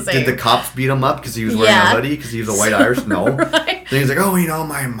 well, did the cops beat him up because he was wearing a hoodie because he was a white Irish? No. Right. Then he's like,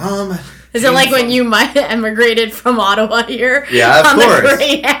 my mom. Is it like when you might emigrated from Ottawa here? Yeah, of course.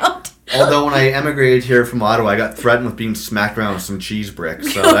 Although when I emigrated here from Ottawa, I got threatened with being smacked around with some cheese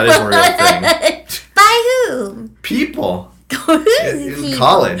bricks, so that is a real thing. By who? People. In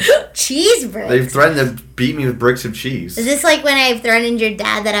college. Cheese bricks. They've threatened to beat me with bricks of cheese. Is this like when I threatened your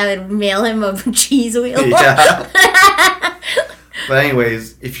dad that I would mail him a cheese wheel? Yeah. But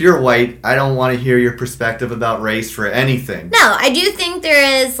anyways, if you're white, I don't want to hear your perspective about race for anything. No, I do think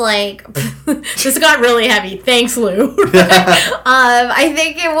there is like... this got really heavy. Thanks, Lou. I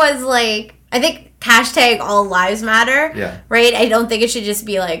think it was like... I think hashtag all lives matter. Yeah. Right? I don't think it should just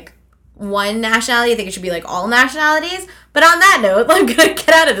be like one nationality. I think it should be like all nationalities. But on that note, I'm going to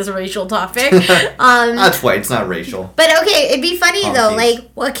get out of this racial topic. That's white. It's not racial. But okay, it'd be funny though. Like,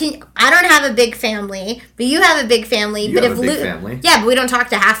 I don't have a big family, but you have a big family. You have a big family. Yeah, but we don't talk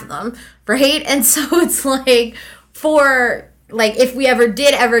to half of them, right? And so it's like, if we ever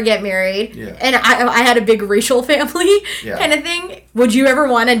get married, and I had a big racial family kind of thing, would you ever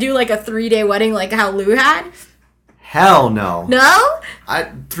want to do like a 3-day wedding like how Lou had? Hell no. No?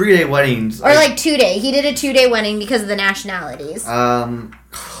 3-day weddings. Or like 2-day. He did a 2-day wedding because of the nationalities. Look,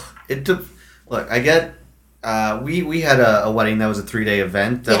 I get... we had a wedding that was a 3-day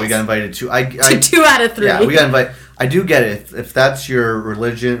event that we got invited to. To 2 out of 3. Yeah, we got invited. I do get it. If that's your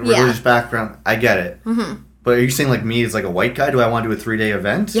religious background, I get it. Mm-hmm. But are you saying like me as like a white guy? Do I want to do a 3-day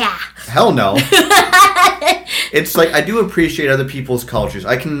event? Yeah. Hell no. It's like I do appreciate other people's cultures.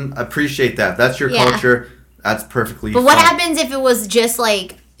 I can appreciate that. If that's your culture... That's perfectly fine. But what happens if it was just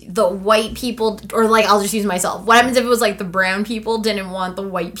like the white people, or like I'll just use myself. What happens if it was like the brown people didn't want the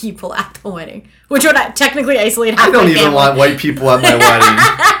white people at the wedding? Which would technically isolate half my family. I don't even want white people at my wedding.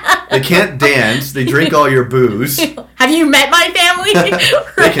 They can't dance. They drink all your booze. Have you met my family? They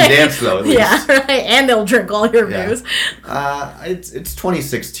can dance though, at least. Yeah, right. And they'll drink all your booze. It's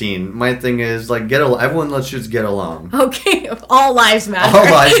 2016. My thing is like everyone. Let's just get along. Okay, all lives matter. All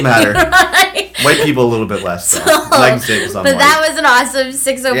lives matter. Right? White people a little bit less though. But that was an awesome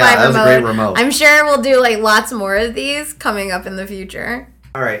 605 that was a great remote. I'm sure we'll do like lots more of these coming up in the future.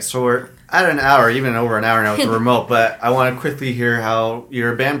 All right, so we're at an hour, even over an hour now with the remote, but I want to quickly hear how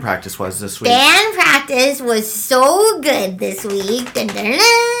your band practice was this week. Band practice was so good this week. Dun, dun,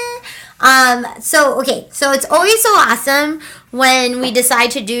 dun. So it's always so awesome when we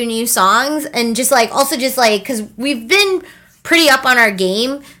decide to do new songs and because we've been pretty up on our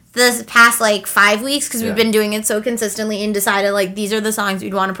game this past 5 weeks because we've been doing it so consistently and decided these are the songs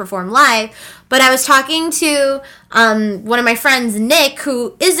we'd want to perform live. But I was talking to one of my friends, Nick,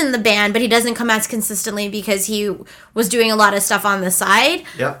 who is in the band, but he doesn't come as consistently because he was doing a lot of stuff on the side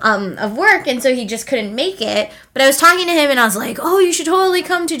of work, and so he just couldn't make it. But I was talking to him, and I was like, oh, you should totally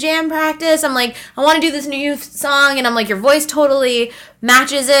come to jam practice. I'm like, I want to do this new song, and I'm like, your voice totally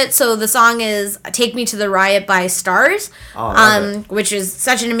matches it. So the song is Take Me to the Riot by Stars, which is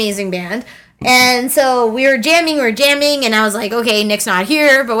such an amazing band. And so we were jamming, and I was like, okay, Nick's not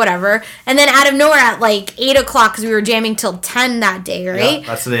here, but whatever. And then out of nowhere at 8 o'clock, because we were jamming till 10 that day, right? Yeah,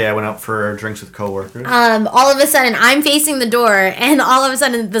 that's the day I went out for drinks with coworkers. All of a sudden, I'm facing the door, and all of a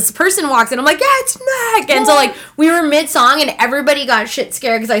sudden, this person walks in. I'm like, yeah, it's Nick! And so, we were mid-song, and everybody got shit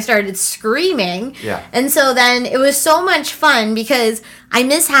scared because I started screaming. Yeah. And so then it was so much fun because I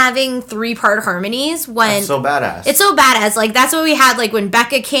miss having 3-part harmonies when... That's so badass. It's so badass. That's what we had, when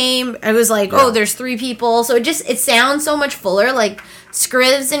Becca came. I was like, oh, there's 3 people. So it sounds so much fuller.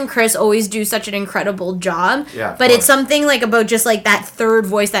 Scrivs and Chris always do such an incredible job. Yeah. But it's something, about just, that third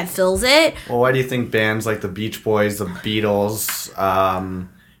voice that fills it. Well, why do you think bands like the Beach Boys, the Beatles,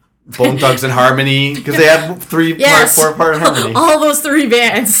 Bone Thugs and Harmony, because they had 4-part harmony. All those 3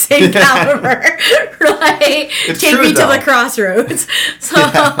 bands, same caliber, right? It's Take true, me to the crossroads. So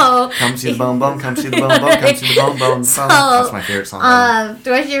come see the bone bone, come see the bone bone, come see the bone bone. That's my favorite song.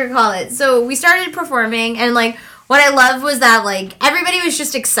 Do I hear recall it? So we started performing, and what I loved was that everybody was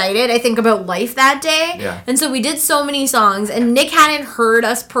just excited, I think, about life that day. Yeah. And so we did so many songs, and Nick hadn't heard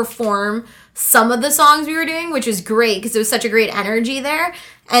us perform some of the songs we were doing, which was great because it was such a great energy there.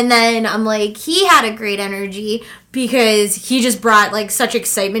 And then I'm like, he had a great energy because he just brought such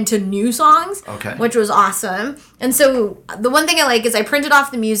excitement to new songs, which was awesome. And so the one thing I like is I printed off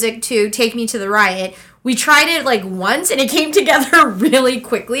the music to Take Me to the Riot. We tried it once and it came together really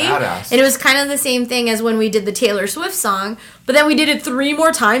quickly. Badass. And it was kind of the same thing as when we did the Taylor Swift song. But then we did it 3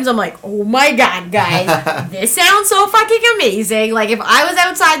 more times. I'm like, oh my God, guys, this sounds so fucking amazing. If I was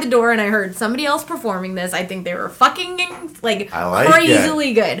outside the door and I heard somebody else performing this, I think they were fucking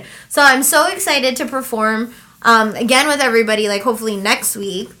crazily good. So I'm so excited to perform again with everybody, hopefully next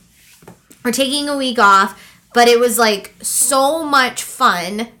week. We're taking a week off, but it was so much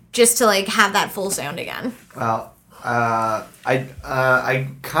fun just to have that full sound again. Well, I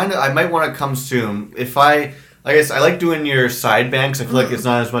might want to come soon. If I like doing your side band because I feel like it's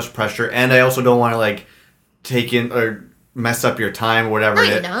not as much pressure, and I also don't want to take in or mess up your time or whatever. No,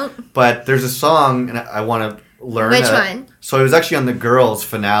 you don't. But there's a song and I want to learn. Which one? So it was actually on the Girls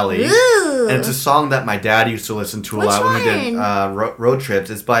finale. Ooh. And it's a song that my dad used to listen to a lot when we did road trips.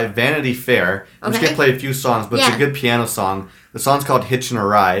 It's by Vanity Fair. I'm just going to play a few songs, but it's a good piano song. The song's called Hitchin' a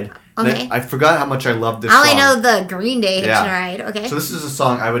Ride. Okay. I forgot how much I love this song. I know the Green Day Hitchin' a Ride. Okay. So this is a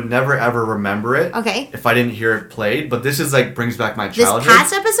song I would never ever remember it. Okay. If I didn't hear it played, but this is brings back my childhood. This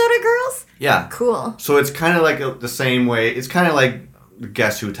past episode of Girls? Yeah. Cool. So it's kind of the same way. It's kind of like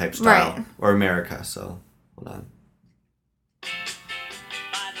Guess Who type style. Right. Or America. So hold on.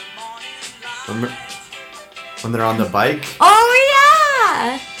 When they're on the bike. Oh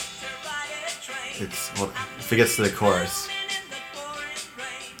yeah. If it gets to the chorus.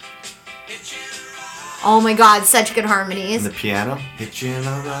 Oh my God, such good harmonies. And the piano. Hitchin'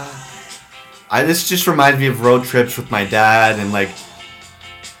 a ride. This just reminds me of road trips with my dad and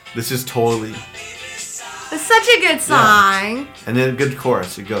this is totally. It's such a good song. Yeah. And then a good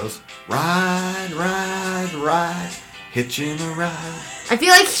chorus. It goes, ride, ride, ride, hitchin' a ride. I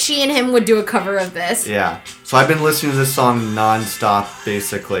feel like she and him would do a cover of this. Yeah. So I've been listening to this song nonstop,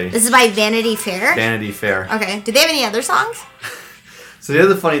 basically. This is by Vanity Fair? Vanity Fair. Okay. Did they have any other songs? So the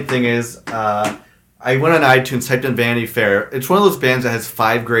other funny thing is, I went on iTunes, typed in Vanity Fair. It's one of those bands that has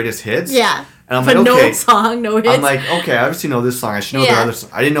 5 greatest hits. Yeah. And I'm but like, okay. No song, no hits. I'm like, okay, I obviously know this song. I should know their other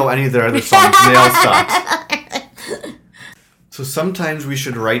songs. I didn't know any of their other songs, and they all sucked. So sometimes we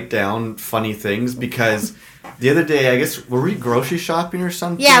should write down funny things because the other day, I guess, were we grocery shopping or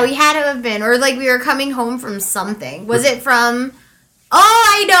something? Yeah, we had to have been. Or we were coming home from something. Was it from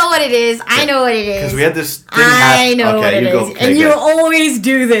Oh, I know what it is. I know what it is. Because we had this thing I know what it is. And you always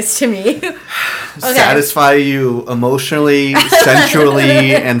do this to me. Okay. Satisfy you emotionally,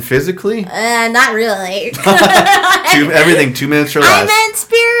 sensually, and physically? Not really. Everything 2 minutes or less. I meant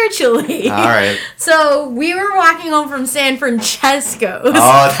spiritually. All right. So we were walking home from San Francesco.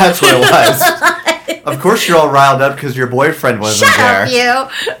 Oh, that's what it was. Of course you're all riled up because your boyfriend wasn't there. Shut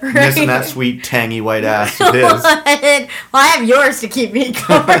up, you. Missing that sweet, tangy white ass of his. Well, I have yours to keep me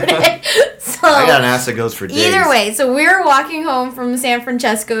covered. So, I got an ass that goes for days. Either way, so we were walking home from San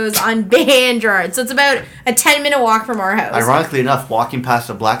Francesco's on Bay and Gerard. So it's about a 10-minute walk from our house. Ironically enough, walking past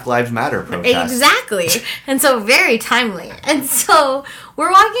a Black Lives Matter protest. Exactly. And so very timely. And so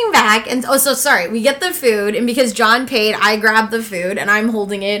we're walking back, and we get the food, and because John paid, I grabbed the food, and I'm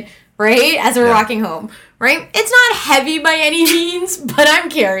holding it, right, as we're walking home, right? It's not heavy by any means, but I'm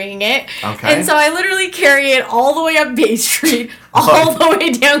carrying it. Okay. And so I literally carry it all the way up Bay Street, all the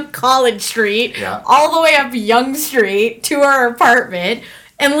way down College Street, all the way up Yonge Street to our apartment.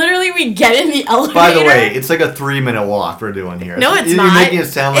 And literally, we get in the elevator. By the way, it's like a 3-minute walk we're doing here. No, it's not. You're making it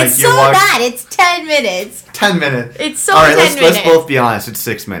sound like you're walking. It's so bad. It's 10 minutes. 10 minutes. It's so all right, 10 minutes. Let's both be honest. It's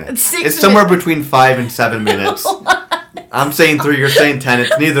 6 minutes. It's 6 minutes. It's somewhere between 5 and 7 minutes. I'm saying 3, you're saying 10.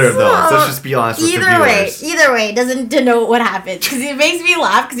 It's neither of those. Let's just be honest with the viewers. Either way, it doesn't denote what happens. Because it makes me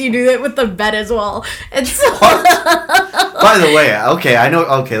laugh because you do it with the bed as well. And so... By the way, okay, I know...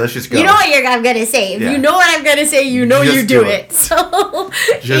 Okay, let's just go. You know what I'm going to say. If you know what I'm going to say, you know you do it. So,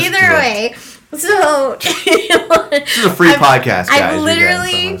 either way... So... This is a free podcast,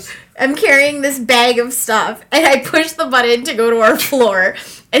 guys. I'm carrying this bag of stuff, and I push the button to go to our floor.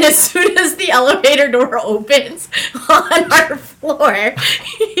 And as soon as the elevator door opens on our floor,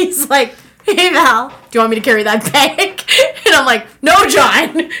 he's like, "Hey, Val, do you want me to carry that bag?" And I'm like, "No,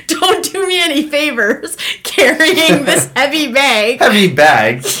 John, don't do me any favors carrying this heavy bag." Heavy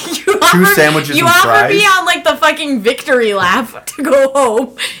bag? 2 sandwiches and fries? You offered me on, like, the fucking victory lap to go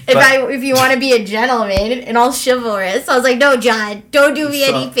home if you want to be a gentleman and all chivalrous. So I was like, "No, John, don't do me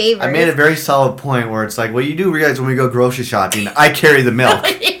any favors." I made a very solid point where it's like, well, you do realize when we go grocery shopping, I carry the milk.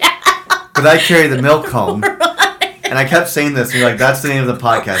 But I carry the milk home. And I kept saying this, and you're like, that's the name of the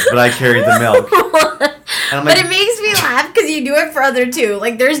podcast, but I carried the milk. But it makes me laugh because you do it for other too.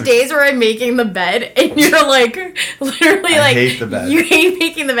 Like, there's days where I'm making the bed, and you're like, literally I hate the bed. You hate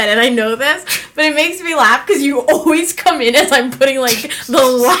making the bed, and I know this, but it makes me laugh because you always come in as I'm putting, like, the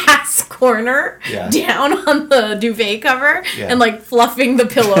last corner down on the duvet cover and, like, fluffing the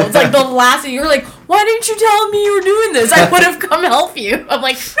pillows. Like, the last, and you're like, why didn't you tell me you were doing this? I would have come help you. I'm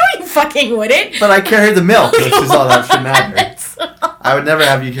like, no, you fucking wouldn't. But I carry the milk, which is all that should matter. I would never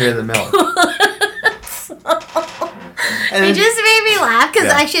have you carry the milk. It just made me laugh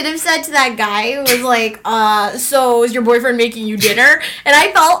because I should have said to that guy who was like, so is your boyfriend making you dinner? And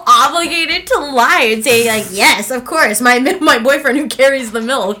I felt obligated to lie and say, like, yes, of course. My boyfriend who carries the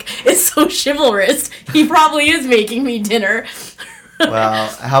milk is so chivalrous. He probably is making me dinner. Well,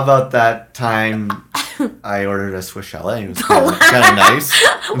 how about that time I ordered a Swiss chalet? It was kind of nice.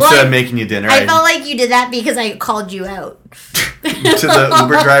 Instead of making you dinner. I felt like you did that because I called you out. To the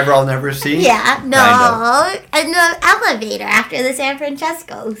Uber driver I'll never see? Yeah, no. In the elevator after the San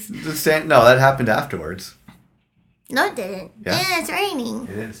Francesco's. No, that happened afterwards. No, it didn't. Yeah, it's raining.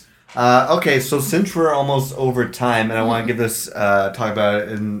 It is. Okay, so since we're almost over time, and I want to give this, talk about it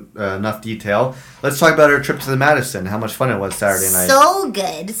in enough detail, let's talk about our trip to the Madison, how much fun it was Saturday night. So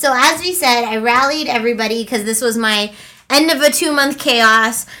good. So as we said, I rallied everybody because this was my end of a 2-month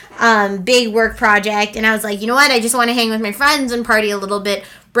chaos, big work project, and I was like, you know what, I just want to hang with my friends and party a little bit.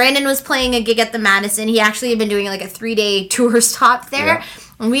 Brandon was playing a gig at the Madison. He actually had been doing like a 3-day tour stop there. Yeah.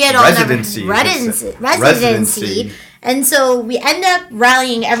 And we had all residency. And so we end up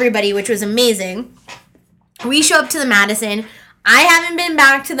rallying everybody, which was amazing. We show up to the Madison. I haven't been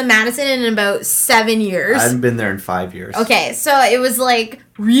back to the Madison in about 7 years. I haven't been there in 5 years. Okay, so it was like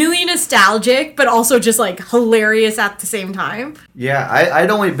really nostalgic, but also just like hilarious at the same time. Yeah,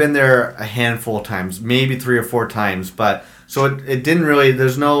 I'd only been there a handful of times, maybe 3 or 4 times, but so it didn't really,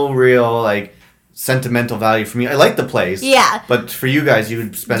 there's no real like sentimental value for me. I like the place. Yeah. But for you guys, you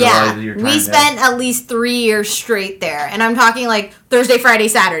would spend a lot of your time we spent at least 3 years straight there. And I'm talking like Thursday, Friday,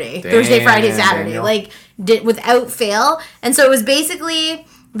 Saturday. Thursday, Friday, Saturday. Daniel. Like, without fail. And so it was basically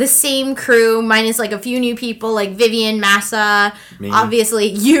the same crew minus like a few new people like Vivian, Massa, me. Obviously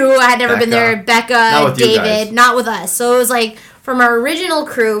you. I had never been there. Becca, David. Not with us. So it was like from our original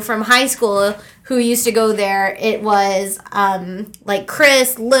crew from high school who used to go there, it was like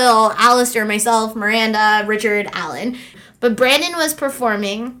Chris, Lil, Alistair, myself, Miranda, Richard, Alan. But Brandon was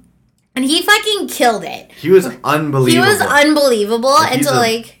performing, And he fucking killed it. He was unbelievable. He was unbelievable. And so,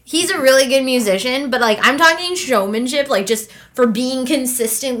 like, he's a really good musician. But, like, I'm talking showmanship, like, just for being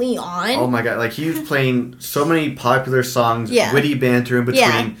consistently on. Oh, my God. Like, he was playing so many popular songs, witty banter in between.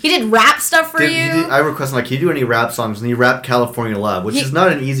 Yeah. He did rap stuff for you. I requested, like, can you do any rap songs? And he rapped California Love, which is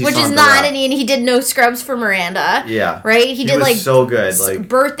not an easy song to rap. Which is not and he did No Scrubs for Miranda. Yeah. Right? He did, like, so good. Like,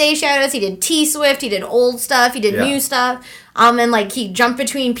 birthday shout-outs. He did T-Swift. He did old stuff. He did new stuff. And, like, he jumped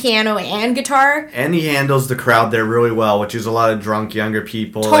between piano and guitar. And he handles the crowd there really well, which is a lot of drunk younger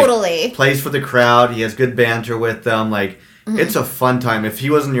people. Totally. Like, plays for the crowd. He has good banter with them. Like, it's a fun time. If he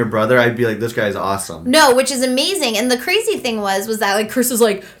wasn't your brother, I'd be like, this guy's awesome. No, which is amazing. And the crazy thing was that, like, Chris was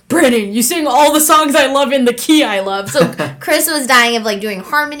like, Brandon, you sing all the songs I love in the key I love. So Chris was dying of, like, doing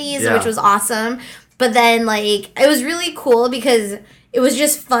harmonies, which was awesome. But then, like, it was really cool because it was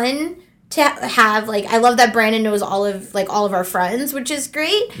just fun to have, like, I love that Brandon knows all of our friends, which is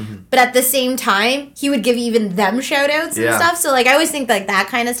great. But at the same time, he would give even them shout outs and stuff. So, like, I always think, like, that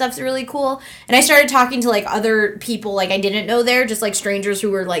kind of stuff's really cool. And I started talking to, like, other people, like, I didn't know there, just, like, strangers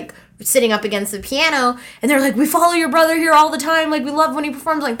who were, like, sitting up against the piano, and they're like, we follow your brother here all the time, like, we love when he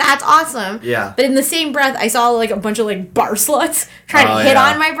performs, like, that's awesome. Yeah. But in the same breath, I saw, like, a bunch of, like, bar sluts trying to hit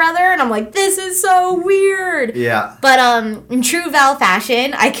on my brother, and I'm like, this is so weird. Yeah. But in true Val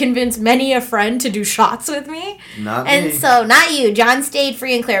fashion, I convinced many a friend to do shots with me. Not me. And so, not you. John stayed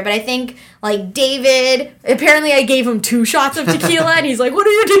free and clear, but I think, like, David, apparently I gave him 2 shots of tequila, and he's like, what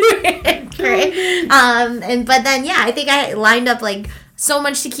are you doing? Great. But then, yeah, I think I lined up, like, so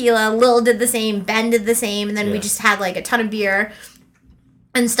much tequila. Lil did the same. Ben did the same. And then we just had, like, a ton of beer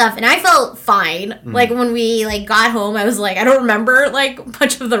and stuff. And I felt fine. Like, when we, like, got home, I was like, I don't remember, like,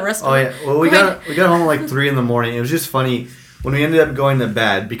 much of the rest of it. Oh, yeah. Well, we got home at, like, 3 in the morning. It was just funny when we ended up going to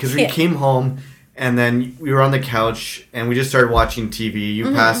bed because we came home and then we were on the couch and we just started watching TV.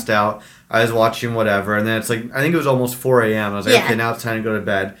 You passed out. I was watching whatever. And then it's like, I think it was almost 4 a.m. I was like, okay, now it's time to go to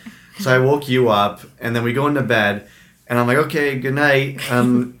bed. So I woke you up and then we go into bed. And I'm like, okay, good night.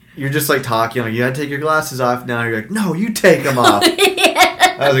 You're just, like, talking. Like, you gotta take your glasses off now. You're like, no, you take them off.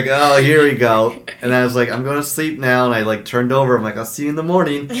 I was like, oh, here we go. And I was like, I'm going to sleep now. And I, like, turned over. I'm like, I'll see you in the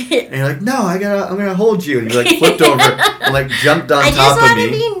morning. And you're like, no, I'm going to hold you. And you, like, flipped over and, like, jumped on top of me. I just want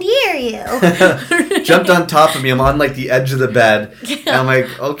to be near you. Jumped on top of me. I'm on, like, the edge of the bed. And I'm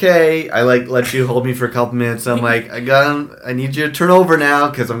like, okay. I, like, let you hold me for a couple minutes. I'm like, I need you to turn over now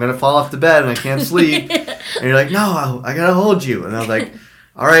because I'm going to fall off the bed and I can't sleep. And you're like, no, I got to hold you. And I was like,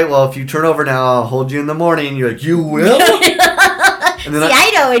 all right, well, if you turn over now, I'll hold you in the morning. You're like, you will? And then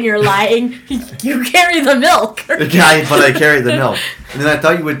I know when you're lying. You carry the milk. Yeah, but I carry the milk. And then I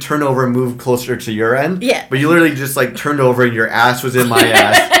thought you would turn over and move closer to your end. Yeah. But you literally just, like, turned over and your ass was in my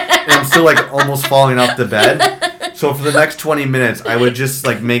ass. And I'm still, like, almost falling off the bed. So for the next 20 minutes, I would just,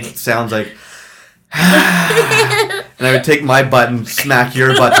 like, make sounds like... And I would take my butt and smack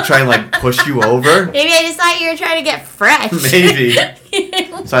your butt to try and, like, push you over. Maybe I just thought you were trying to get fresh. Maybe.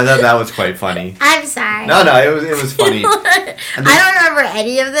 So I thought that was quite funny. I'm sorry. No, it was funny. I don't remember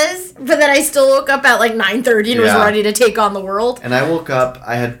any of this, but then I still woke up at, like, 9:30 and was ready to take on the world. And I woke up,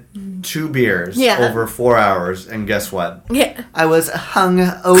 I had 2 beers over 4 hours, and guess what? Yeah. I was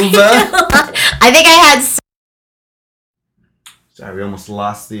hungover. I think I had... Sorry, we almost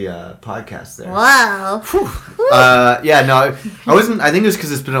lost the podcast there. Wow. Yeah, no, I wasn't. I think it was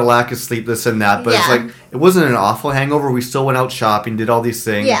because it's been a lack of sleep, this and that. But it's like it wasn't an awful hangover. We still went out shopping, did all these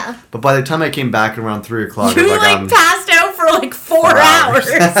things. Yeah. But by the time I came back around 3 o'clock, you passed out for like 4 hours,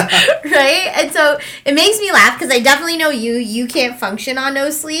 right? And so it makes me laugh because I definitely know you. You can't function on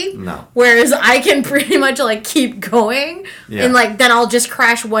no sleep. No. Whereas I can pretty much like keep going, and like then I'll just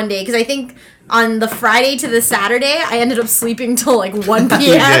crash one day because I think. On the Friday to the Saturday, I ended up sleeping till like 1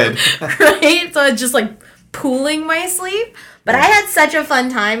 p.m. Right? So it's just like pooling my sleep. But I had such a fun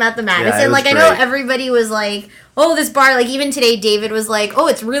time at the Madison. Like I know everybody was like, oh, this bar, like even today David was like, oh,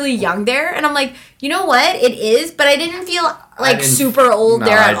 it's really young there. And I'm like, you know what? It is, but I didn't feel like super old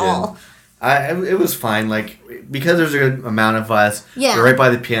there at all. It was fine, like, because there's a good amount of us. Yeah. We're right by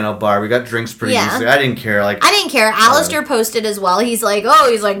the piano bar. We got drinks pretty easily. I didn't care. Like, I didn't care. Alistair posted as well. He's like,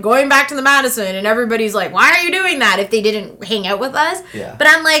 going back to the Madison. And everybody's like, why are you doing that if they didn't hang out with us? Yeah. But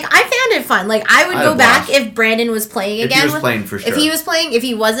I'm like, I found it fun. Like, I would go back if Brandon was playing again. If he was playing, for sure. If he was playing. If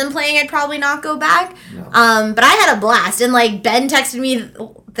he wasn't playing, I'd probably not go back. No. But I had a blast. And, like, Ben texted me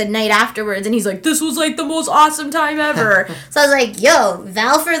the night afterwards. And he's like, this was, like, the most awesome time ever. So I was like, yo,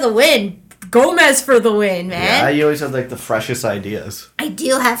 Val for the win. Gomez for the win, man. Yeah, you always have, like, the freshest ideas. I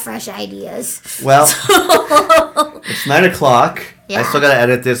do have fresh ideas. Well, It's 9 o'clock. Yeah. I still gotta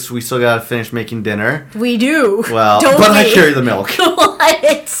edit this. We still gotta finish making dinner. We do. Well, I carry the milk.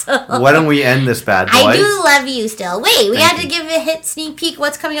 Why don't we end this bad boy? I do love you still. Wait, we had to give a hit sneak peek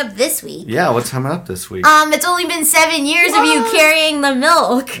what's coming up this week. Yeah, what's coming up this week? It's only been 7 years of you carrying the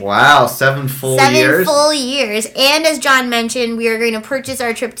milk. Wow, 7 full years? 7 full years. And as John mentioned, we are going to purchase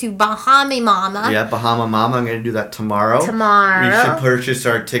our trip to Bahama Mama. Yeah, Bahama Mama. I'm going to do that tomorrow. We should purchase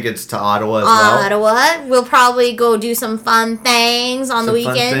our tickets to Ottawa as well. Ottawa. We'll probably go do some fun things on the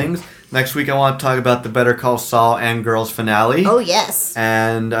weekend. Next week, I want to talk about the Better Call Saul and Girls finale. Oh, yes.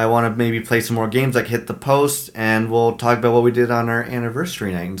 And I want to maybe play some more games like Hit the Post, and we'll talk about what we did on our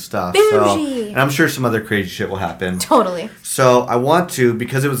anniversary night and stuff. And I'm sure some other crazy shit will happen. Totally. So I want to,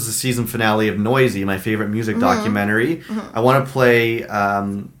 because it was the season finale of Noisy, my favorite music documentary, I want to play...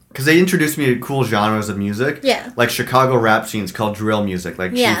 because they introduced me to cool genres of music. Yeah. Like Chicago rap scenes called drill music,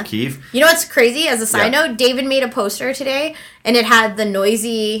 like Chief Keef. You know what's crazy? As a side note, David made a poster today, and it had the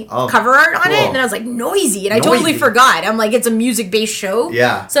Noisy cover art on it. And I was like, Noisy? And I totally forgot. I'm like, it's a music-based show.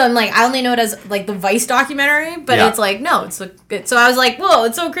 Yeah. So I'm like, I only know it as like the Vice documentary, but it's like, no, it's good. So I was like, whoa,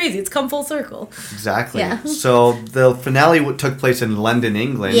 it's so crazy. It's come full circle. Exactly. Yeah. So the finale took place in London,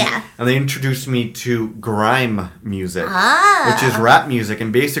 England. Yeah. And they introduced me to grime music, which is rap music.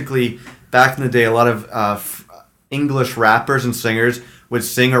 And basically, back in the day, a lot of English rappers and singers would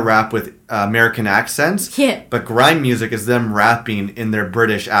sing or rap with American accents. Yeah. But grime music is them rapping in their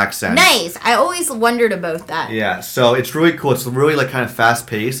British accents. Nice. I always wondered about that. Yeah. So it's really cool. It's really like kind of fast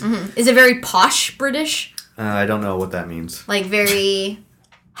paced. Mm-hmm. Is it very posh British? I don't know what that means. Like very...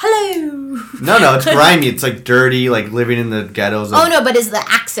 Hello. No, it's grimy. It's like dirty, like living in the ghettos. No, but is the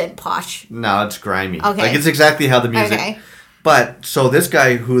accent posh? No, it's grimy. Okay. Like it's exactly how the music... Okay. But, so this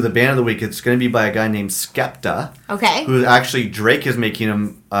guy, who the band of the week, it's going to be by a guy named Skepta. Okay. Who actually, Drake is making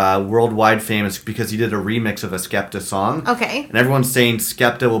him worldwide famous because he did a remix of a Skepta song. Okay. And everyone's saying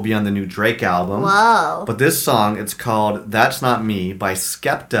Skepta will be on the new Drake album. Whoa. But this song, it's called That's Not Me by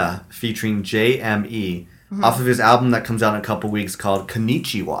Skepta featuring JME. Off of his album that comes out in a couple weeks called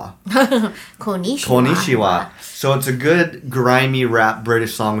Konnichiwa. Konnichiwa. So it's a good grimy rap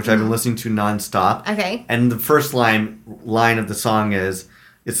British song which I've been listening to nonstop. Okay. And the first line of the song is,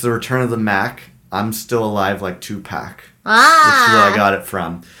 "It's the return of the Mac. I'm still alive like Tupac." That's where I got it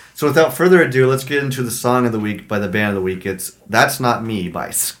from. So without further ado, let's get into the song of the week by the band of the week. It's That's Not Me by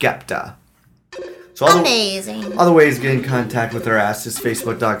Skepta. So amazing. Other ways to get in contact with our ass is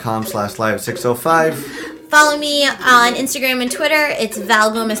facebook.com/live605. Follow me on Instagram and Twitter. It's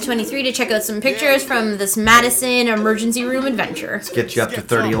ValGomez23 to check out some pictures from this Madison emergency room adventure. Let's get you up to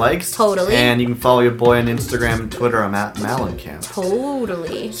 30 likes. Totally. And you can follow your boy on Instagram and Twitter. I'm at Malencamp.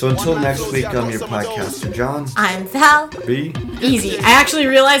 Totally. So until next week, I'm your podcaster, John. I'm Val. B. Easy. I actually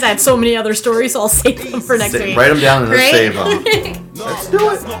realized I had so many other stories, so I'll save them for next week. Write them down and let's save them. Let's do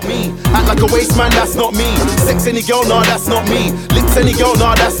it. Not me. Act like a waste man, that's not me. Sex any girl, nah, that's not me. Lips any girl,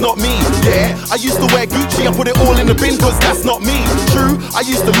 nah, that's not me. Yeah, I used to wear Gucci, I put it all in the bin, cause that's not me. True, I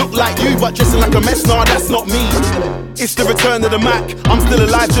used to look like you, but dressing like a mess, nah, that's not me. It's the return of the Mac. I'm still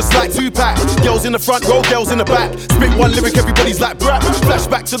alive just like Tupac. Girls in the front row, girls in the back. Spit one lyric, everybody's like brap.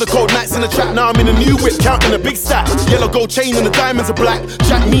 Flashback to the cold nights in the trap. Now I'm in a new whip, counting a big stack. Yellow gold chain and the diamonds are black.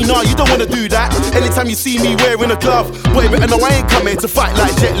 Jack me, nah, you don't wanna do that. Anytime you see me wearing a glove, boy, better know I ain't coming to fight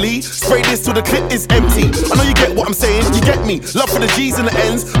like Jet Li. Spray this till the clip is empty. I know you get what I'm saying, you get me. Love for the G's in the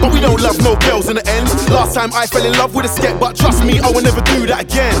ends, but we don't love no girls in the ends. Last time I fell in love with a skep, but trust me, I will never do that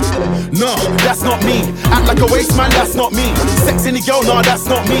again. No, that's not me. Act like a waste man, that's not me. Sex any girl, nah, that's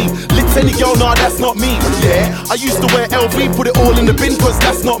not me. Lips any girl, nah, that's not me. Yeah, I used to wear LV, put it all in the bin, cause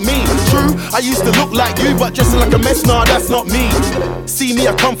that's not me. True, I used to look like you, but dressing like a mess, nah, that's not me. See me,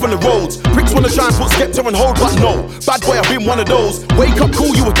 I come from the roads. Pricks wanna try and put Skepta on hold, but no. Bad boy, I've been one of those. Wake up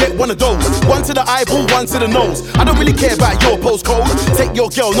cool, you will get one of those. One to the eyeball, one to the nose. I don't really care about your postcode. Take your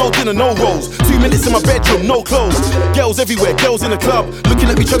girl, no dinner, no rolls. 2 minutes in my bedroom, no clothes. Girls everywhere, girls in the club, looking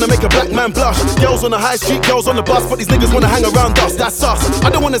at me trying to make a black man blush. Girls on the high street, girls on the bus, but these niggas wanna hang around us, that's us. I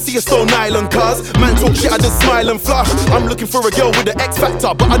don't wanna see a Stone Island cuz man talk shit, I just smile and flush. I'm looking for a girl with the X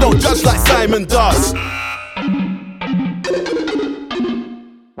factor, but I don't judge like Simon does.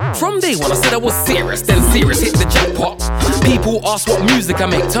 From day one I said I was serious, then serious hit the jackpot. People ask what music I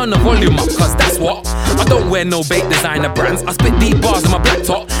make, turn the volume up, cause that's what. I don't wear no bait designer brands, I spit deep bars in my black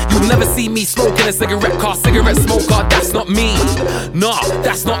top. You'll never see me smoking a cigarette car, cigarette smoker, that's not me. Nah,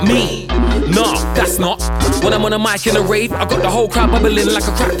 that's not me. Nah, that's not. When I'm on a mic in a rave, I got the whole crowd bubbling like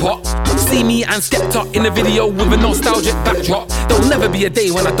a crackpot. see me and Skepta in the video with a nostalgic backdrop. There'll never be a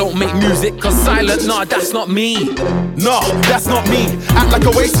day when I don't make music, cause silent, nah, that's not me. Nah, that's not me. Act like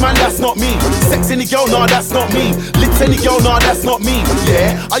a waste man, that's not me. Sex any girl, nah, that's not me. Lips any girl, nah, that's not me.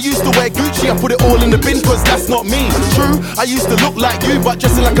 Yeah, I used to wear Gucci, I put it all in the bin, cause that's not me. True, I used to look like you, but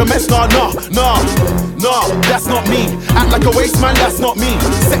dressing like a mess, nah, that's not me. Act like a waste man, that's not me.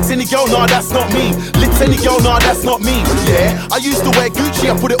 Sex any girl, nah, that's not me. Lips any girl, nah, that's not me. Yeah, I used to wear Gucci,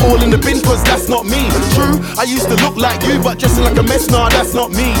 I put it all in the bin, cause that's not me. True, I used to look like you, but dressing like a mess, nah, that's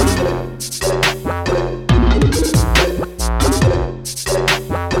not me.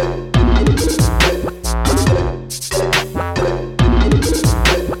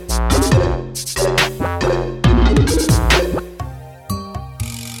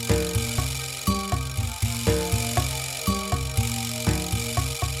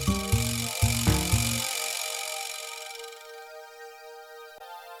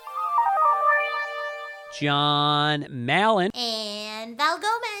 John Mallon and Val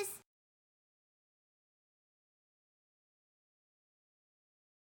Gomez.